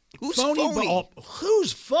phony. Who's phony?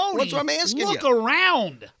 Who's phony? What's what I'm asking Look you.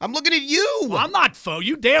 around. I'm looking at you. Well, I'm not phony.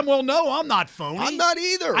 You damn well know I'm not phony. I'm not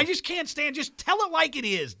either. I just can't stand. Just tell it like it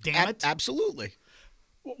is. Damn it. Absolutely.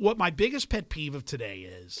 What my biggest pet peeve of today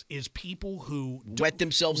is people who wet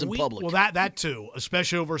themselves in public. Well, that too,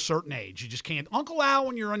 especially over a certain age. You just can't. Uncle Al,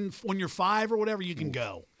 when you're 5 or whatever, you can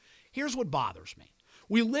go. Here's what bothers me.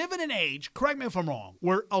 We live in an age, correct me if I'm wrong,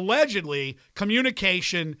 where allegedly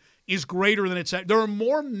communication is greater than it's. There are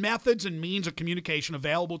more methods and means of communication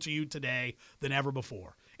available to you today than ever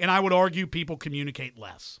before. And I would argue people communicate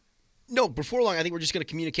less. No, before long, I think we're just going to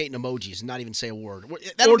communicate in emojis and not even say a word.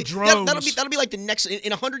 Drones. That'll be like the next. In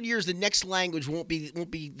 100 years, the next language won't be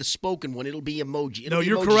the spoken one. It'll be emoji. It'll be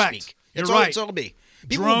you're emoji correct. Speak. You're That's right. That's all it'll be.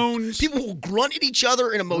 Drones. People will grunt at each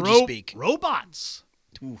other in emoji speak. Robots.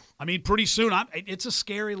 Ooh. I mean, pretty soon, it's a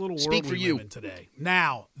scary little world Speak for we you. live in today.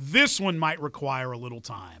 Now, this one might require a little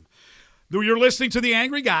time. You're listening to The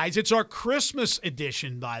Angry Guys. It's our Christmas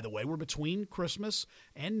edition, by the way. We're between Christmas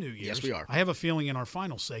and New Year's. Yes, we are. I have a feeling in our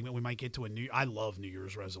final segment we might get to I love New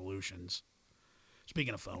Year's resolutions.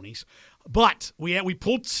 Speaking of phonies. But we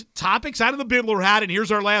pulled topics out of the Bidler hat, and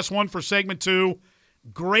here's our last one for segment 2.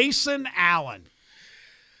 Grayson Allen.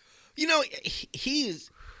 You know, he's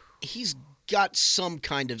got some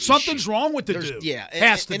kind of Something's issue. wrong with the dude. Yeah,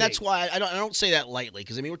 Has to and be. that's why I don't say that lightly,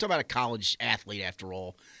 because I mean we're talking about a college athlete after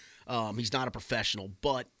all. He's not a professional,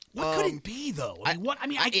 but what could it be though?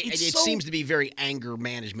 It seems to be very anger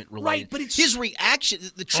management related. Right, but it's his reaction.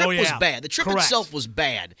 The trip was bad. The trip Correct. itself was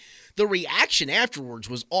bad. The reaction afterwards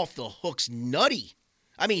was off the hooks nutty.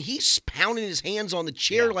 I mean, he's pounding his hands on the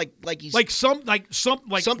chair like he's something's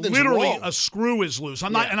literally wrong. A screw is loose.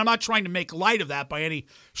 I'm not trying to make light of that by any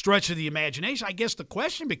stretch of the imagination. I guess the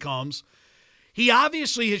question becomes, he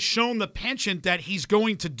obviously has shown the penchant that he's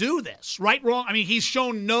going to do this. Right, wrong? I mean, he's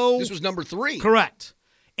shown no. This was number 3. Correct.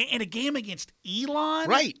 And a game against Elon?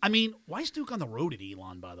 Right. I mean, why is Duke on the road at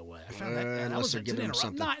Elon, by the way? I found that was they're giving him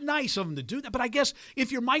something. Not nice of him to do that. But I guess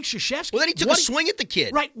if you're Mike Krzyzewski. Well, then he took a swing at the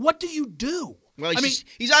kid. Right. What do you do? Well,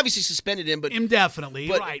 he's obviously suspended him, but indefinitely,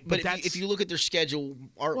 but, right? But if you look at their schedule,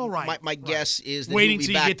 my guess is that waiting he'll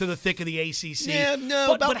be till back. you get to the thick of the ACC. Yeah,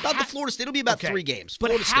 no, about the Florida State. It'll be about 3 games. But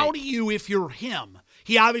Florida how State. do you, if you're him?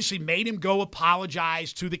 He obviously made him go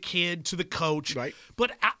apologize to the kid, to the coach. Right.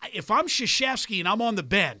 But if I'm Krzyzewski and I'm on the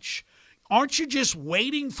bench, aren't you just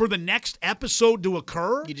waiting for the next episode to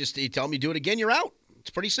occur? You tell him you do it again, you're out. It's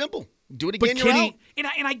pretty simple. Do it again, you're out.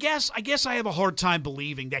 And I guess I have a hard time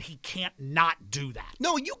believing that he can't not do that.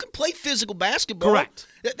 No, you can play physical basketball. Correct.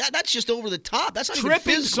 That's just over the top. That's not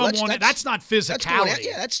Tripping even physical. someone, that's not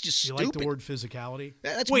physicality. That's just you stupid. like the word physicality?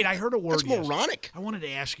 Wait, I heard a word. That's moronic. I wanted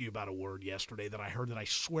to ask you about a word yesterday that I heard that I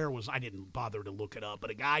swear I didn't bother to look it up, but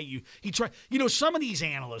a guy he tried. You know, some of these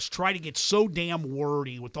analysts try to get so damn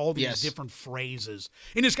wordy with all these different phrases.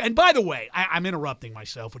 And by the way, I'm interrupting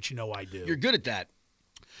myself, which you know I do. You're good at that.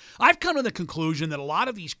 I've come to the conclusion that a lot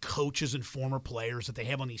of these coaches and former players that they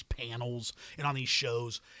have on these panels and on these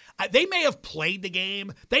shows, they may have played the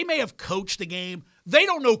game. They may have coached the game. They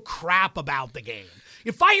don't know crap about the game.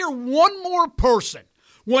 If I hear one more person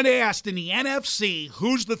when asked in the NFC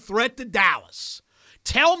who's the threat to Dallas,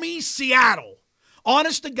 tell me Seattle.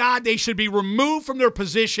 Honest to God, they should be removed from their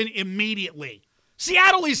position immediately.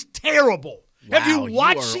 Seattle is terrible. Wow, have you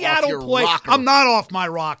watched Seattle play? Rocker. I'm not off my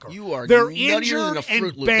rocker. You are. They're injured injured than a Fruit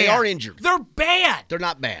and Loop. bad. They are injured. They're bad. They're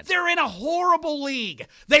not bad. They're in a horrible league.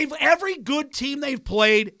 Every good team they've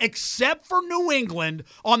played, except for New England,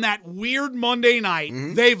 on that weird Monday night,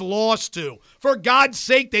 they've lost to. For God's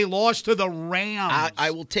sake, they lost to the Rams.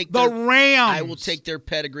 I will take the Rams. I will take their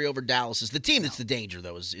pedigree over Dallas's. The team that's the danger,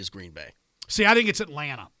 though, is Green Bay. See, I think it's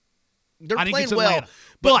Atlanta. They're I think playing it's well,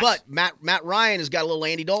 Atlanta. but Matt Ryan has got a little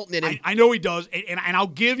Andy Dalton in him. I know he does, and I'll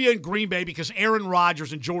give you in Green Bay because Aaron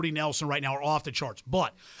Rodgers and Jordy Nelson right now are off the charts.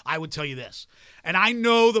 But I would tell you this, and I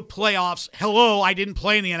know the playoffs. Hello, I didn't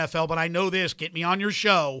play in the NFL, but I know this. Get me on your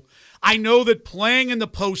show. I know that playing in the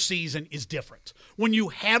postseason is different. When you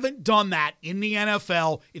haven't done that in the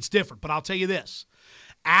NFL, it's different. But I'll tell you this.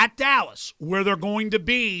 At Dallas, where they're going to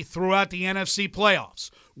be throughout the NFC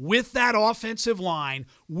playoffs, with that offensive line,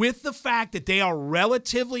 with the fact that they are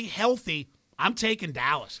relatively healthy, I'm taking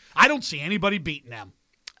Dallas. I don't see anybody beating them.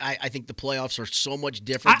 I think the playoffs are so much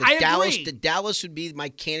different. I agree. Dallas would be my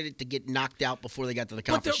candidate to get knocked out before they got to the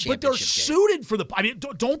conference championship But they're game. suited for the. I mean,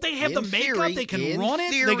 don't they have In the makeup? theory, They can in run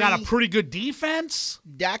it. theory, They got a pretty good defense.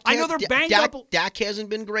 I know they're banged up. Dak hasn't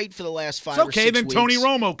been great for the last 5 It's or 6 okay. Then weeks. Tony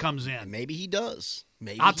Romo comes in. Maybe he does.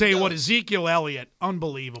 Maybe I'll he tell you what, does. Ezekiel Elliott,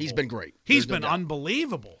 unbelievable. He's been great. He's There's no been doubt.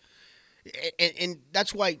 unbelievable. And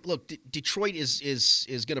that's why, look, Detroit is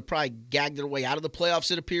going to probably gag their way out of the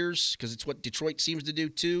playoffs, it appears, because it's what Detroit seems to do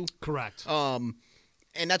too. Correct.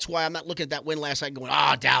 And that's why I'm not looking at that win last night going,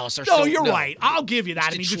 Dallas. No, you're right. I'll give you that.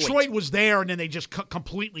 It's I mean, Detroit. Detroit was there, and then they just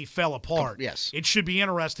completely fell apart. Yes. It should be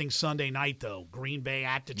interesting Sunday night, though. Green Bay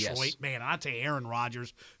at Detroit. Yes. Man, I'll tell you, Aaron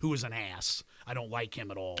Rodgers, who is an ass. I don't like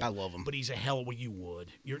him at all. I love him. But he's a hell well, you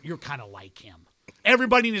would. You're kind of like him.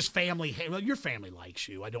 Everybody in his family, well, your family likes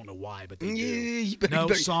you. I don't know why, but they do.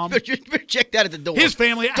 You Some. better check that at the door. His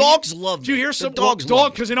family. Dogs love me. Did you hear The some dogs dog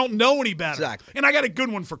love me. because they don't know any better. Exactly. And I got a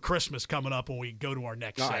good one for Christmas coming up when we go to our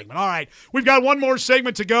next All right. segment. All right. We've got one more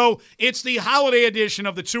segment to go. It's the holiday edition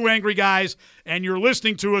of the Two Angry Guys, and you're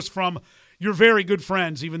listening to us from your very good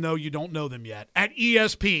friends, even though you don't know them yet, at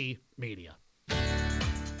ESP Media.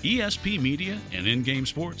 ESP Media and In-Game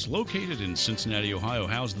Sports, located in Cincinnati, Ohio,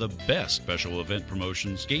 house the best special event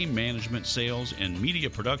promotions, game management, sales, and media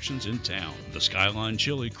productions in town. The Skyline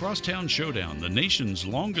Chili Crosstown Showdown, the nation's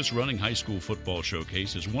longest-running high school football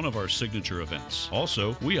showcase, is one of our signature events.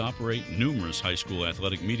 Also, we operate numerous high school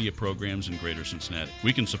athletic media programs in Greater Cincinnati.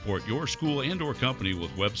 We can support your school and or company with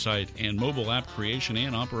website and mobile app creation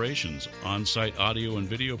and operations, on-site audio and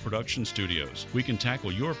video production studios. We can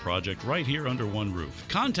tackle your project right here under one roof.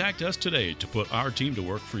 Contact us today to put our team to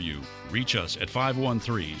work for you. Reach us at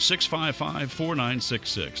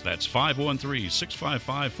 513-655-4966. That's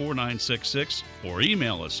 513-655-4966. Or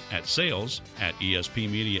email us at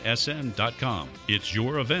sales@espmediasn.com. It's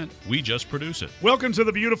your event. We just produce it. Welcome to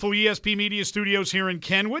the beautiful ESP Media Studios here in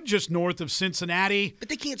Kenwood, just north of Cincinnati. But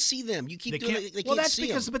they can't see them. You keep doing it. They well, can't that's see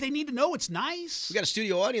because, them. but they need to know it's nice. We got a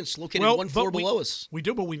studio audience located one but floor below us. We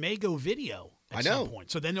do, but we may go video at I know. some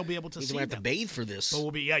point. So then they'll be able to We're see going to them. have to bathe for this. But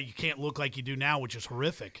we'll be, you can't look like you do now, which is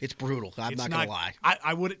horrific. It's brutal. I'm It's not going to lie.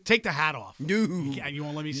 I would take the hat off. No. You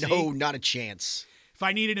won't let me see? No, not a chance. If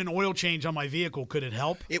I needed an oil change on my vehicle, could it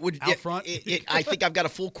help? It would out front. I think I've got a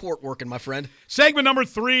full court working, my friend. Segment number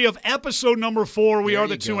 3 of episode number 4. We There are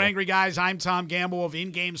the you Two go. Angry Guys. I'm Tom Gamble of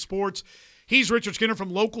In-Game Sports. He's Richard Skinner from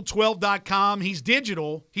Local12.com. He's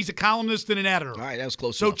digital. He's a columnist and an editor. All right, that was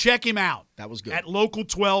close So enough. check him out. That was good. At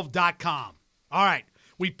Local12.com. All right.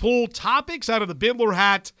 We pull topics out of the Bidler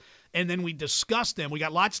hat, and then we discuss them. We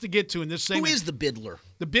got lots to get to in this Who segment. is the Bidler?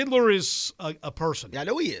 The Bidler is a person. Yeah, I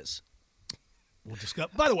know he is. We'll discuss.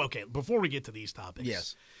 By the way, okay, before we get to these topics.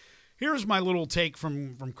 Yes. Here's my little take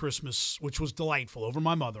from Christmas, which was delightful, over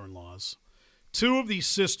my mother-in-law's. 2 of these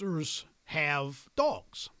sisters have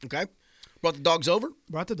dogs. Okay. Brought the dogs over?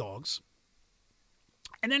 Brought the dogs.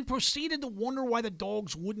 And then proceeded to wonder why the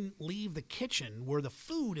dogs wouldn't leave the kitchen where the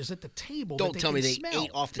food is at the table. Don't that tell me can they smell.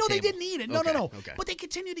 ate off the no, table. No, they didn't eat it. No, Okay, no. okay. But they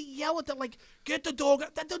continued to yell at them, like, get the dog.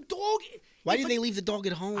 The dog. Why if didn't a- they leave the dog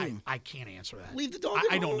at home? I can't answer that. Leave the dog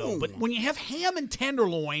I at don't know. home. But when you have ham and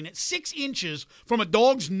tenderloin at 6 inches from a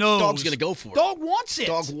dog's nose. Dog's gonna go for it. Dog wants it.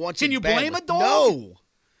 Dog wants Can it you blame badly. a dog? No.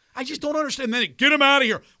 I just don't understand. Then get him out of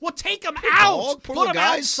here. Well, take him out. dog, poor Put little him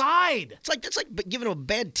guys. outside. That's like giving him a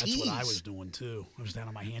bad tease. That's what I was doing, too. I was down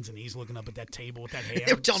on my hands and knees looking up at that table with that They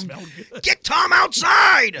ham. were telling Smelled him, good. get Tom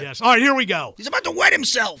outside. Yes. All right, here we go. He's about to wet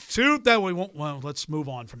himself. That we won't. Well, let's move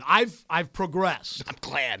on from. I've progressed. I'm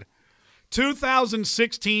glad.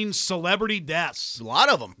 2016 celebrity deaths. A lot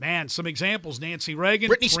of them. Man, some examples: Nancy Reagan,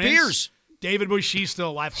 Britney Prince, Spears. David Bush. She's still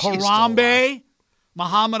alive. She's still Harambe,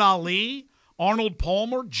 Muhammad Ali, Arnold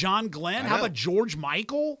Palmer, John Glenn. I How know. about George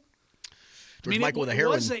Michael? George Michael with a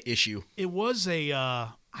heroin issue. It was a.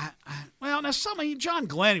 Well, now John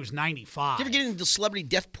Glenn. He was 95. You ever get into the celebrity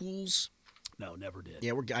death pools? No, never did.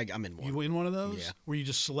 Yeah, I'm in one. You in one of those? Yeah. Where you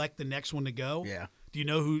just select the next one to go? Yeah. Do you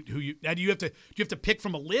know who you? Now, do you have to pick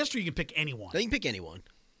from a list, or you can pick anyone? Now, you can pick anyone.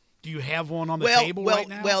 Do you have one on the table right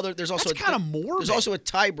now? Well, there's also That's kind of morbid. There's also a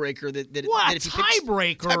tiebreaker that What? that if you pick-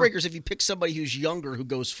 Tiebreaker? Tiebreakers if you pick somebody who's younger who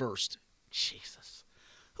goes first. Jesus,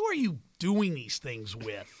 who are you doing these things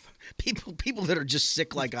with? People that are just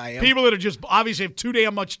sick like I am. People that are just obviously have too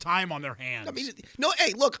damn much time on their hands. I mean, no.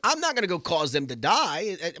 Hey, look, I'm not going to go cause them to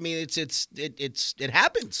die. I mean, it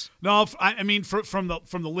happens. no, I mean from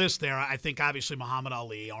the list there, I think obviously Muhammad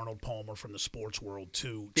Ali, Arnold Palmer from the sports world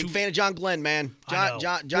too. Big fan of John Glenn, man. John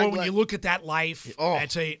well, Glenn. when you look at that life,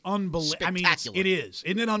 it's a unbelievable. I mean, Spectacular. it is.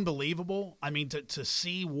 Isn't it unbelievable? I mean, to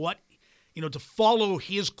see what to follow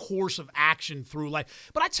his course of action through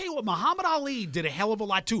life. But I tell you what, Muhammad Ali did a hell of a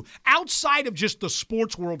lot too, outside of just the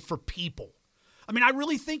sports world for people. I mean, I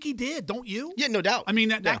really think he did, don't you? Yeah, no doubt. I mean,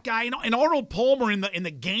 that guy, and Arnold Palmer in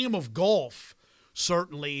the game of golf,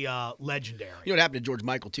 certainly legendary. You know what happened to George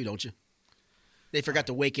Michael too, don't you? They forgot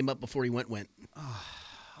to wake him up before he went.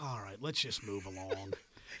 All right, let's just move along.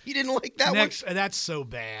 You didn't like that one? That's so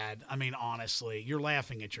bad. I mean, honestly, you're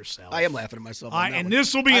laughing at yourself. I am laughing at myself. On that and one.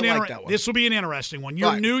 this will be this will be an interesting one.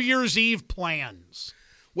 Your New Year's Eve plans.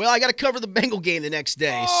 Well, I got to cover the Bengal game the next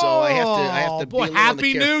day, so I have to. Boy, be a little on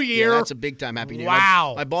Happy the New Year! Yeah, that's a big time Happy New Year.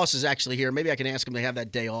 Wow. My boss is actually here. Maybe I can ask him to have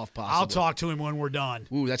that day off. Possibly. I'll talk to him when we're done.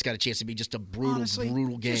 Ooh, that's got a chance to be just a brutal, Honestly,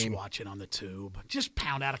 brutal game. Just watch it on the tube. Just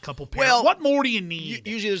pound out a couple pairs. Well, what more do you need?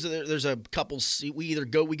 Usually, there's a couple. We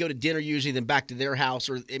go to dinner usually, then back to their house,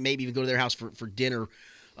 or maybe even go to their house for dinner.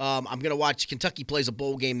 I'm gonna watch Kentucky plays a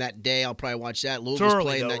bowl game that day. I'll probably watch that. Louisville's early,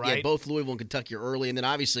 playing though, that. right? Yeah, both Louisville and Kentucky are early, and then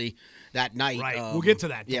obviously that night. Right, we'll get to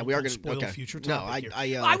that. Yeah, we are going to spoil the future topic. No,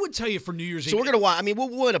 I would tell you for New Year's Eve. So we're going to watch. I mean,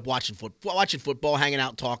 we'll end up watching football, hanging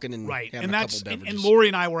out, talking, and right. having And a couple beverages. and Lori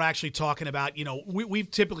and I were actually talking about. We've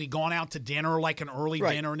typically gone out to dinner, like an early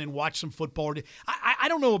dinner, and then watch some football. I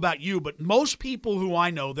don't know about you, but most people who I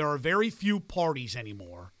know, there are very few parties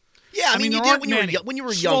anymore. Yeah, I mean you did when you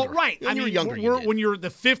were younger. Right. When you were younger, when you're the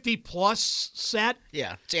 50-plus set.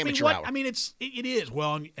 Yeah, it's amateur hour. I mean, it is.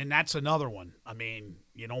 Well, and that's another one. I mean,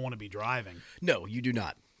 you don't want to be driving. No, you do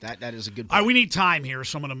not. That is a good point. All right, we need time here,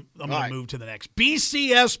 so I'm going to move to the next.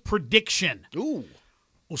 BCS prediction. Ooh.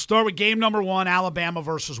 We'll start with game number 1, Alabama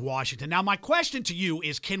versus Washington. Now, my question to you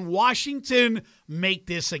is, can Washington make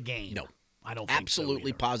this a game? No. I don't think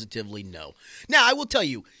Absolutely, so positively no. Now, I will tell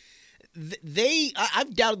you,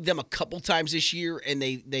 I've doubted them a couple times this year, and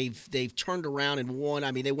they've turned around and won.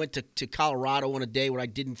 I mean, they went to Colorado on a day where I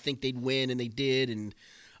didn't think they'd win, and they did. And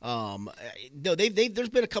no, there's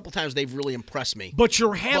been a couple times they've really impressed me. But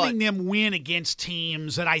you're having them win against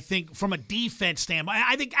teams that I think, from a defense standpoint,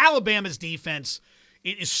 I think Alabama's defense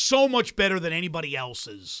is so much better than anybody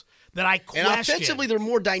else's that I question. And offensively, they're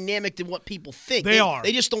more dynamic than what people think. They are.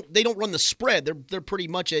 They just don't. They don't run the spread. They're pretty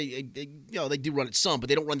much they do run it some, but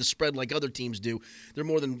they don't run the spread like other teams do. They're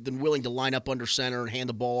more than willing to line up under center and hand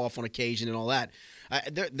the ball off on occasion and all that.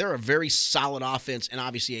 They're a very solid offense and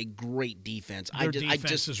obviously a great defense. Their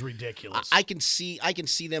defense is ridiculous. I can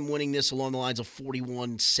see them winning this along the lines of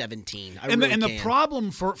 41-17. And the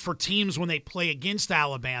problem for teams when they play against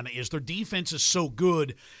Alabama is their defense is so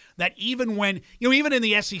good that even when even in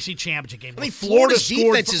the SEC championship game, I mean, Florida's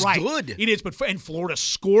defense is good. It is, and Florida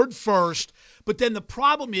scored first. But then the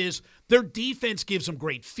problem is their defense gives them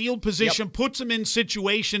great field position, puts them in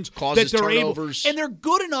situations causes that they're turnovers. able, and they're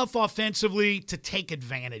good enough offensively to take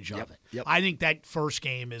advantage of it. Yep. I think that first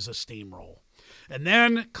game is a steamroll, and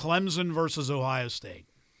then Clemson versus Ohio State.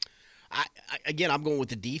 I'm going with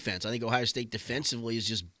the defense. I think Ohio State defensively is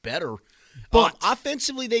just better. But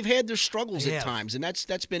offensively, they've had their struggles at times, and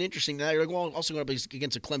that's been interesting. They're also going up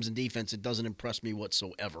against a Clemson defense that doesn't impress me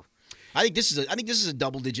whatsoever. I think this is a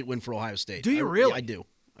double-digit win for Ohio State. Do you really? I do.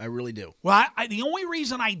 I really do. Well, the only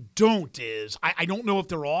reason I don't is I don't know if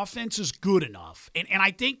their offense is good enough. And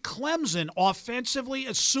I think Clemson offensively,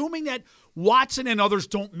 assuming that Watson and others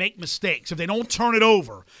don't make mistakes, if they don't turn it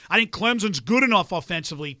over, I think Clemson's good enough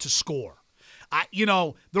offensively to score.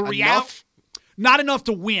 Not enough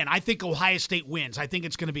to win. I think Ohio State wins. I think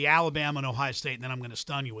it's going to be Alabama and Ohio State, and then I'm going to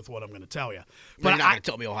stun you with what I'm going to tell you. But you're not going to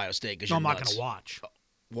tell me Ohio State because I'm not going to watch.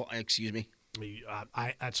 Well, excuse me.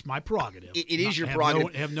 That's my prerogative. It is your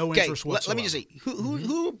prerogative. I have no interest whatsoever. Let me just say,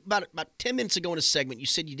 who about 10 minutes ago in a segment, you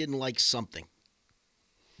said you didn't like something.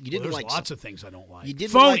 There's lots of things I don't like. You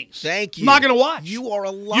didn't Phonies. Like. Thank you. I'm not going to watch. You are a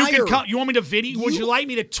liar. You want me to video? Would you like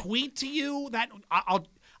me to tweet to you that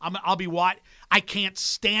I'll be what? I can't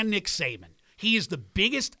stand Nick Saban. He is the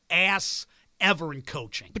biggest ass ever in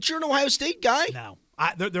coaching. But you're an Ohio State guy. No.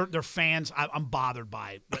 They're fans. I'm bothered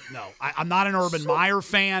by it. But no, I'm not an Urban Meyer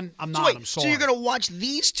fan. I'm not. I'm sorry. So you're going to watch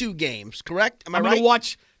these two games, correct? Am I right? I'm going to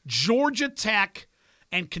watch Georgia Tech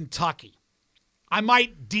and Kentucky. I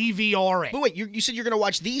might DVR it. But wait, you said you're going to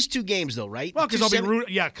watch these two games, though, right? Well, because I'll be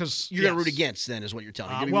rooting. Yeah, because you're going to root against. Then is what you're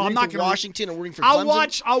telling me. I'm not going to Washington or rooting for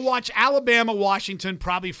Clemson. I'll watch Alabama, Washington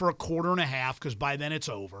probably for a quarter and a half because by then it's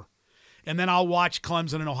over, and then I'll watch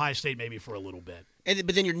Clemson and Ohio State maybe for a little bit.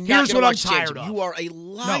 But then you're not going to watch Clemson. You are a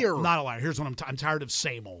liar. No, I'm not a liar. Here's what I'm tired of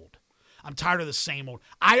same old. I'm tired of the same old.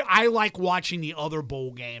 I like watching the other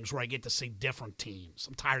bowl games where I get to see different teams.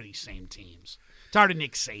 I'm tired of these same teams. Tired of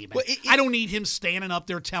Nick Saban. Well, I don't need him standing up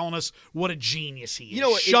there telling us what a genius he is. You know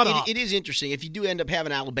what? Shut up. It is interesting. If you do end up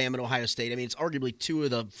having Alabama and Ohio State, I mean, it's arguably 2 of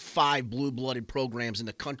the 5 blue-blooded programs in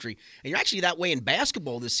the country. And you're actually that way in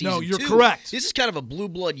basketball this season, No, you're too. correct. This is kind of a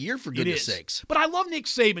blue-blood year, for goodness sakes. But I love Nick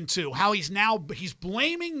Saban, too, how he's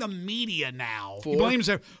blaming the media now. He For? blames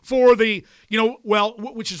them for the,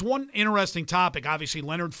 which is one interesting topic. Obviously,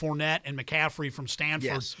 Leonard Fournette and McCaffrey from Stanford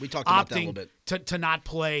Yes, we talked about that a little bit. To not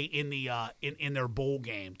play in the in their bowl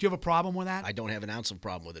game. Do you have a problem with that? I don't have an ounce of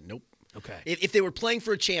problem with it. Nope. Okay. If they were playing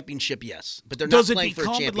for a championship, yes. But they're Does not it playing for a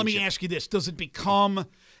become? championship. But let me ask you this: does it become?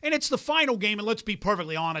 And it's the final game, and let's be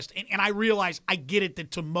perfectly honest. And I realize, I get it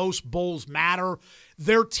that to most bowls matter.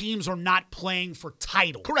 Their teams are not playing for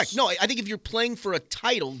titles. Correct. No, I think if you're playing for a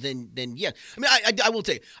title, then yeah. I mean, I will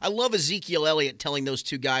tell you, I love Ezekiel Elliott telling those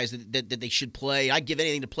 2 guys that they should play. I'd give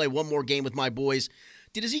anything to play one more game with my boys.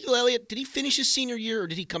 Did Ezekiel Elliott, did he finish his senior year, or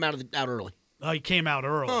did he come out early? He came out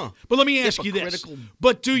early. Huh. But let me ask you this. Hypocritical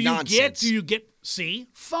But do nonsense. you get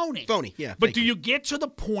phony. Phony, yeah. But do you get to the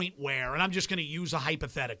point where, and I'm just going to use a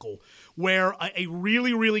hypothetical, where a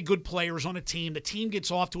really, really good player is on a team, the team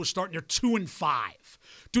gets off to a start and they're 2-5.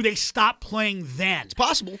 Do they stop playing then? It's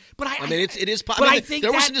possible. But it is possible. But I think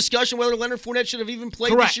there was some discussion whether Leonard Fournette should have even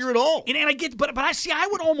played correct. this year at all. And I get, but I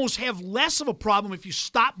would almost have less of a problem if you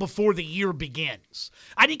stop before the year begins.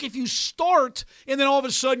 I think if you start and then all of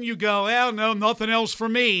a sudden you go, well, no, nothing else for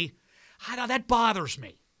me. I know that bothers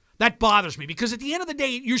me. That bothers me because at the end of the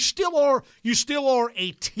day, you still are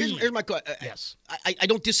a team. Here's my question. Yes, I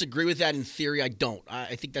don't disagree with that in theory. I don't.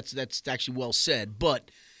 I think that's actually well said.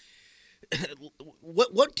 But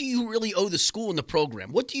what do you really owe the school and the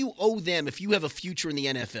program? What do you owe them if you have a future in the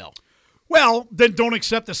NFL? Well, then don't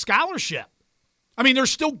accept the scholarship. I mean, they're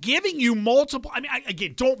still giving you multiple. I mean,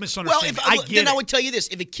 again, don't misunderstand. I would tell you this: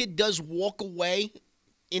 if a kid does walk away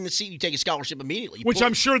in the seat, you take a scholarship immediately. Which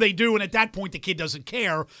I'm sure they do, and at that point, the kid doesn't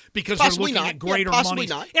care because possibly they're looking not. at greater Possibly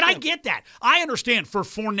money. not. And I get that. I understand. For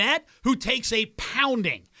Fournette, who takes a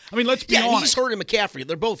pounding. I mean, let's be honest. Yeah, he's hurt, and McCaffrey.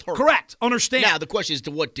 They're both hurt. Correct. Understand. Now, the question is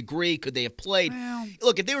to what degree could they have played? Well,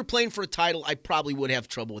 look, if they were playing for a title, I probably would have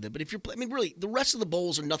trouble with it. But if you're really, the rest of the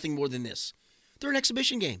bowls are nothing more than this. They're an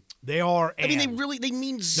exhibition game. They are. I mean, they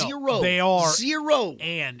mean zero. No, they are. Zero.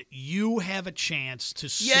 And you have a chance to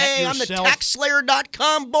set Yay, yourself. I'm the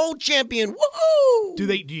TaxSlayer.com bowl champion. Woohoo! Do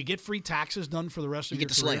you get free taxes done for the rest of your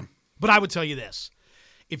get to career? slam. But I would tell you this.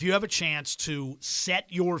 If you have a chance to set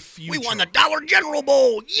your future. We won the Dollar General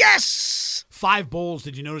Bowl. Yes! 5 bowls,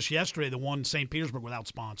 did you notice yesterday, the one in St. Petersburg without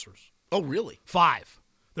sponsors? Oh, really? 5.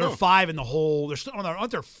 There are 5 in the whole.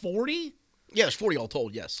 Aren't there 40? Yeah, there's 40 all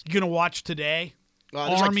told, yes. You going to watch today?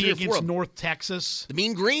 There's Army like 3 or 4 against of them. North Texas. The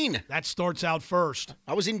Mean Green. That starts out first.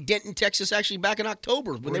 I was in Denton, Texas, actually back in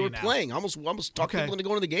October when they you were now? playing. I almost talked people into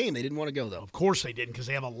going to the game. They didn't want to go, though. Of course they didn't because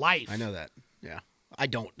they have a life. I know that. Yeah. I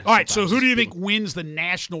don't. All right, so Sometimes who do you people- think wins the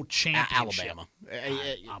national championship? Alabama.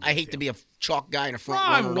 I hate to be a chalk guy in a front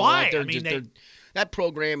Why? runner. And all Why? that. They're I mean, just, that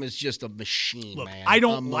program is just a machine, Look, man. I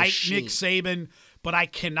don't A like machine. Nick Saban, but I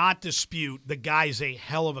cannot dispute the guy's a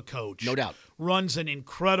hell of a coach. No doubt. Runs an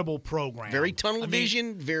incredible program. Very tunnel I mean,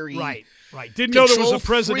 vision, very Right. Didn't know there was a control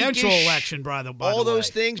presidential freakish, election, by the all way. those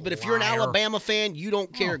things. But if you're an Liar. Alabama fan, you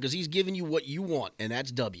don't care because he's giving you what you want, and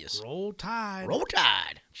that's W's. Roll Tide. Roll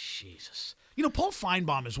Tide. Jesus. Paul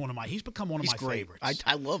Feinbaum is he's become one of He's my great. favorites.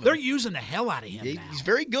 I love him. They're using the hell out of him Yeah, now. he's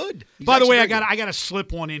very good. He's By the way, actually I very got to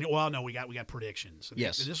slip one in. Well, no, we got predictions.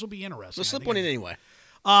 Yes. This will be interesting. good. So slip one in anyway.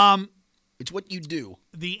 It's what you do.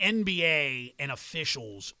 The NBA and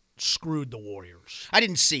officials screwed the Warriors. I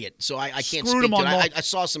didn't see it, so I can't Screwed speak him to on it. I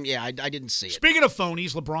saw some. Yeah, I didn't see it. Speaking of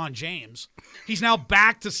phonies, LeBron James, he's now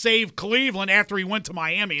back to save Cleveland after he went to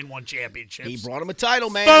Miami and won championships. He brought him a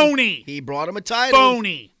title, man. Phony. He brought him a title.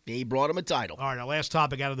 Phony. He brought him a title. All right, our last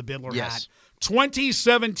topic out of the Bidler Yes. hat.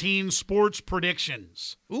 2017 sports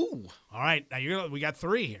predictions. Ooh. All right, now we got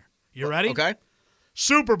 3 here. You ready? Okay.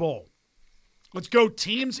 Super Bowl. Let's go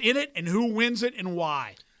teams in it and who wins it and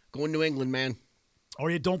why. Going New England, man. Or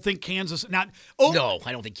you don't think Kansas? No,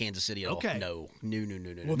 I don't think Kansas City at Okay. all. No.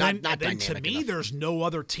 Well, not then dynamic to me, enough. there's no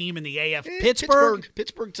other team in the AF. Pittsburgh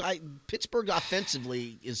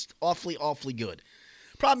offensively is awfully good.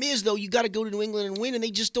 Problem is, though, you got to go to New England and win, and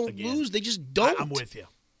they just don't lose. They just don't. I'm with you.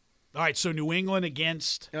 All right, so New England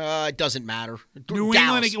against It doesn't matter. New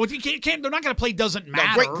Dallas. England. Well, you can't. They're not going to play. Doesn't No,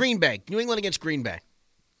 matter. Green Bay. New England against Green Bay.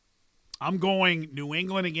 I'm going New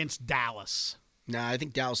England against Dallas. Nah, I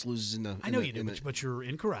think Dallas loses in the. I know you do, but you're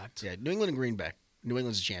incorrect. Yeah, New England and Green Bay. New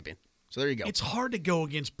England's a champion. So there you go. It's hard to go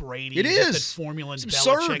against Brady. It and is. That formula and It's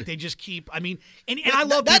Belichick. absurd. They just keep. I mean, and I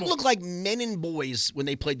love that people, looked like men and boys when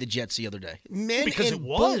they played the Jets the other day. Men because and it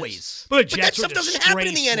was. boys. But the that Jets stuff are doesn't happen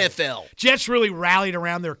in the disgraceful. NFL. Jets really rallied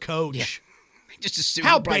around their coach. Yeah. Just assume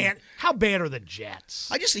How Brian- bad? How bad are the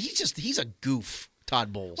Jets? He's a goof.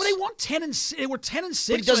 Todd Bowles. Well, they won 10-6. They were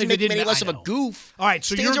 10-6. But it doesn't make him any less of a know. goof. All right,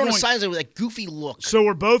 so Stands you're there on the going. sidelines with that goofy look. So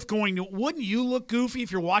we're both going to. Wouldn't you look goofy if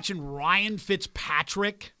you're watching Ryan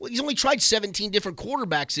Fitzpatrick? Well, he's only tried 17 different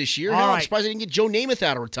quarterbacks this year. All Hell, I'm right. surprised they didn't get Joe Namath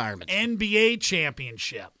out of retirement. NBA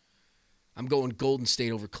championship. I'm going Golden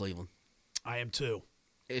State over Cleveland. I am too.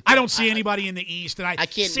 It- I don't see anybody in the East, and I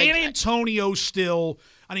can't San make- Antonio still.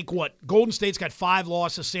 I think what Golden State's got 5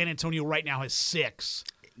 losses. San Antonio right now has 6.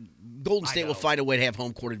 Golden State know. will find a way to have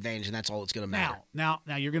home court advantage, and that's all that's going to matter. Now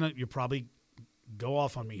you're probably go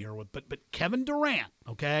off on me here with, but Kevin Durant,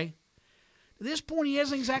 okay. At this point, he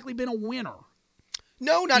hasn't exactly been a winner.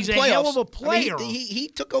 No, not He's in a playoffs. hell of a I mean, player. he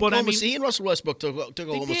took But, Oklahoma I mean, City. He and Russell Westbrook took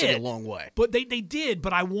Oklahoma City a long way. But they did.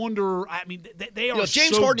 But I wonder. I mean, they are If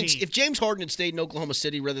James so Harden, deep. if James Harden had stayed in Oklahoma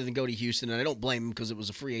City rather than go to Houston, and I don't blame him because it was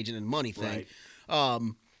a free agent and money thing,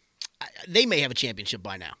 they may have a championship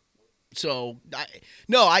by now. So,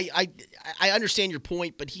 I understand your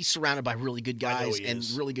point, but he's surrounded by really good guys, he and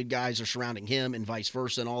is. really good guys are surrounding him, and vice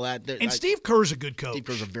versa, and all that. and Steve Kerr's a good coach. Steve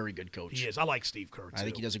Kerr's a very good coach. He is. I like Steve Kerr too. I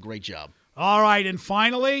think he does a great job. All right, and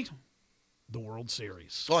finally, the World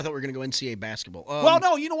Series. Oh, I thought we were going to go NCAA basketball. Well,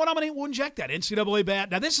 no, you know what? We'll inject that NCAA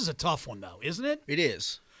bat. Now this is a tough one though, isn't it? It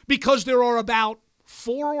is. Because there are about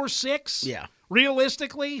 4 or 6. Yeah.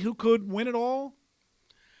 Realistically, who could win it all?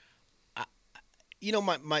 You know,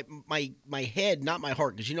 my head, not my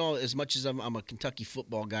heart, because you know, as much as I'm a Kentucky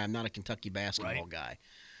football guy, I'm not a Kentucky basketball guy.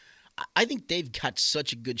 I think they've got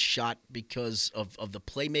such a good shot because of the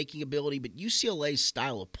playmaking ability, but UCLA's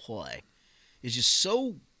style of play is just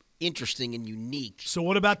so interesting and unique. So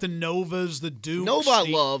what about the Novas, the Dukes? Nova, I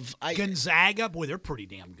love. Gonzaga. Boy, they're pretty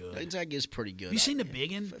damn good. Gonzaga is pretty good. Have you seen the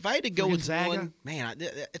biggin? If I had to go for with Gonzaga? one, man,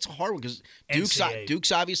 it's a hard one because NCAA.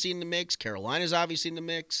 Duke's obviously in the mix. Carolina's obviously in the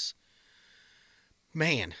mix.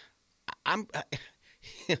 Man, I'm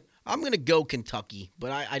going to go Kentucky, but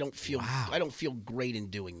I don't feel great in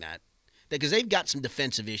doing that because they've got some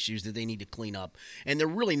defensive issues that they need to clean up, and they're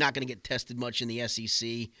really not going to get tested much in the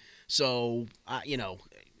SEC. So,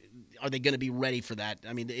 are they going to be ready for that?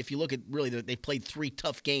 I mean, if you look at really, they played 3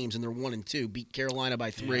 tough games and they're 1-2. Beat Carolina by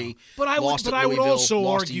 3. Yeah. But I would Louisville, also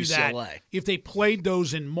lost to argue UCLA. that if they played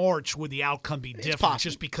those in March, would the outcome be different? possible.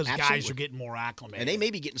 Just because guys Absolutely. are getting more acclimated. And they may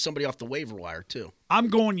be getting somebody off the waiver wire too. I'm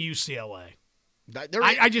going UCLA. They're-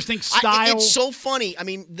 I just think style. It's so funny. I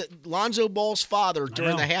mean, Lonzo Ball's father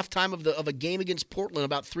during know. the halftime of a game against Portland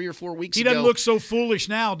about 3 or 4 weeks He ago. doesn't look so foolish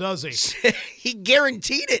now, does he? He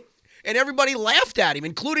guaranteed it, and everybody laughed at him,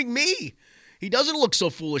 including me. He doesn't look so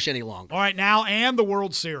foolish any longer. All right, now and the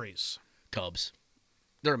World Series. Cubs,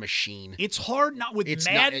 they're a machine. It's hard not with It's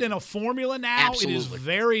Madden not- and a formula now. It is Absolutely.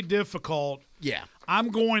 very difficult. Yeah. I'm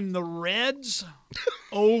going the Reds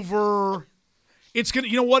over. It's gonna.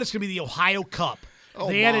 You know what? It's gonna be the Ohio Cup. Oh,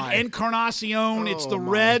 they added my. Encarnacion. It's the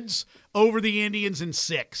my. Reds over the Indians in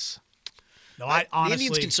 6. No, I The honestly.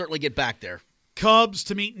 Indians can certainly get back there. Cubs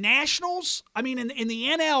to meet Nationals. I mean, in the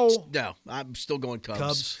NL. No, I'm still going Cubs.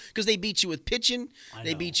 Cubs. Because they beat you with pitching.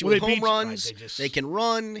 They know. beat you Well, with they home beat you- right, runs. they just- They can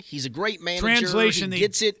run. He's a great manager. Translation: He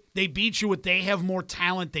gets it. They beat you with. They have more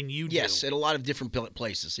talent than you do. Yes, at a lot of different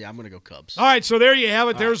places. Yeah, I'm going to go Cubs. All right, so there you have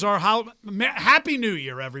it. There's our Happy New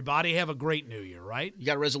Year, everybody. Have a great New Year, right? You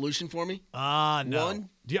got a resolution for me? No. One?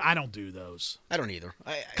 I don't do those. I don't either.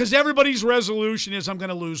 Because everybody's resolution is I'm going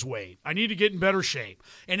to lose weight. I need to get in better shape.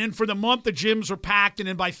 And then for the month, the gyms are packed. And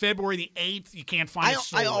then by February the 8th, you can't find a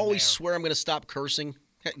soul I in always there. swear I'm going to stop cursing.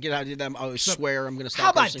 Get out of that. I always swear I'm going to stop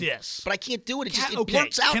how about cursing. this? But I can't do it. It just Okay,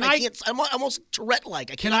 blurts out. can I I- can't. I'm almost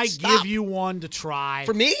Tourette-like. I Can cannot I stop. give you one to try?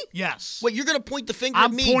 For me? Yes. Wait, you're going to point the finger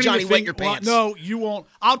I'm at me, pointing Johnny the Wet finger. Your Pants. Well, no, you won't.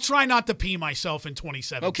 I'll try not to pee myself in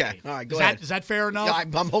 2017. Okay. All right, go is ahead. Is that fair enough?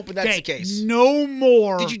 Yeah, I'm hoping that's Okay, the case. No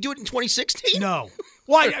more. Did you do it in 2016? No.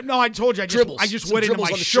 Well, I told you. I Dribbles. just Some went into dribbles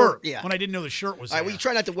my on the shirt shirt, yeah. when I didn't know the shirt was All right, there. well, you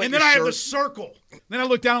try not to wet And your then I have a shirt. circle. Then I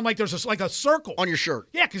look down. I'm like, there's like a circle On your shirt.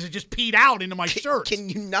 Yeah, because it just peed out into my shirt. Can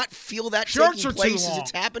you not feel that Shirts taking are too place as long.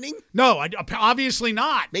 it's happening? No, obviously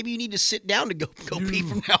not. Maybe you need to sit down to go pee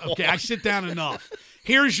from now Okay, on. I sit down enough.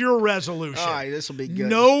 Here's your resolution. All right, this will be good.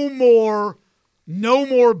 No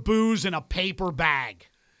more booze in a paper bag.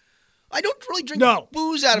 I don't really drink No.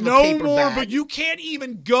 booze out of no a paper more, bag. but you can't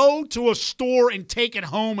even go to a store and take it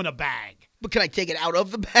home in a bag. But can I take it out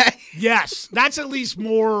of the bag? Yes, that's at least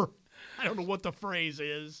more. I don't know what the phrase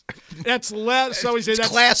is. That's less. So we say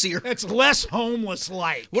that's classier. That's less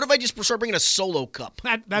homeless-like. What if I just start bringing a Solo cup?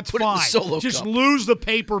 That's Put it in fine. the Solo just cup. lose the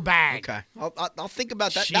paper bag. Okay, I'll think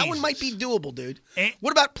about that. That one might be Jesus. doable, dude. And-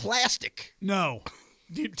 What about plastic? No.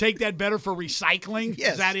 Do you take that better for recycling?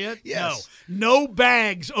 Yes. Is that it? Yes. No. No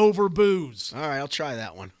bags over booze. All right, I'll try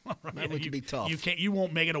that one. That one could be tough. You can't. You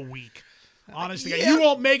won't make it a week. Honestly, yeah. you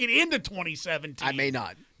won't make it into 2017. I may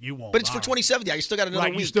not. You won't. But it's for All right. 2070. I still got another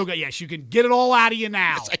Right, week. you still got. Yes, you can get it all out of you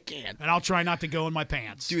now. Yes, I can. And I'll try not to go in my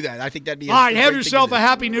pants. Do that. I think that'd be All right, have great yourself thing a to do.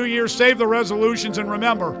 happy New Year. Save the resolutions, and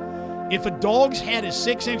remember, if a dog's head is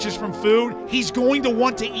 6 inches from food, he's going to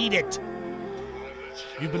want to eat it.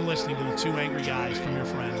 You've been listening to the Two Angry Guys from your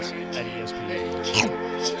friends at ESPN.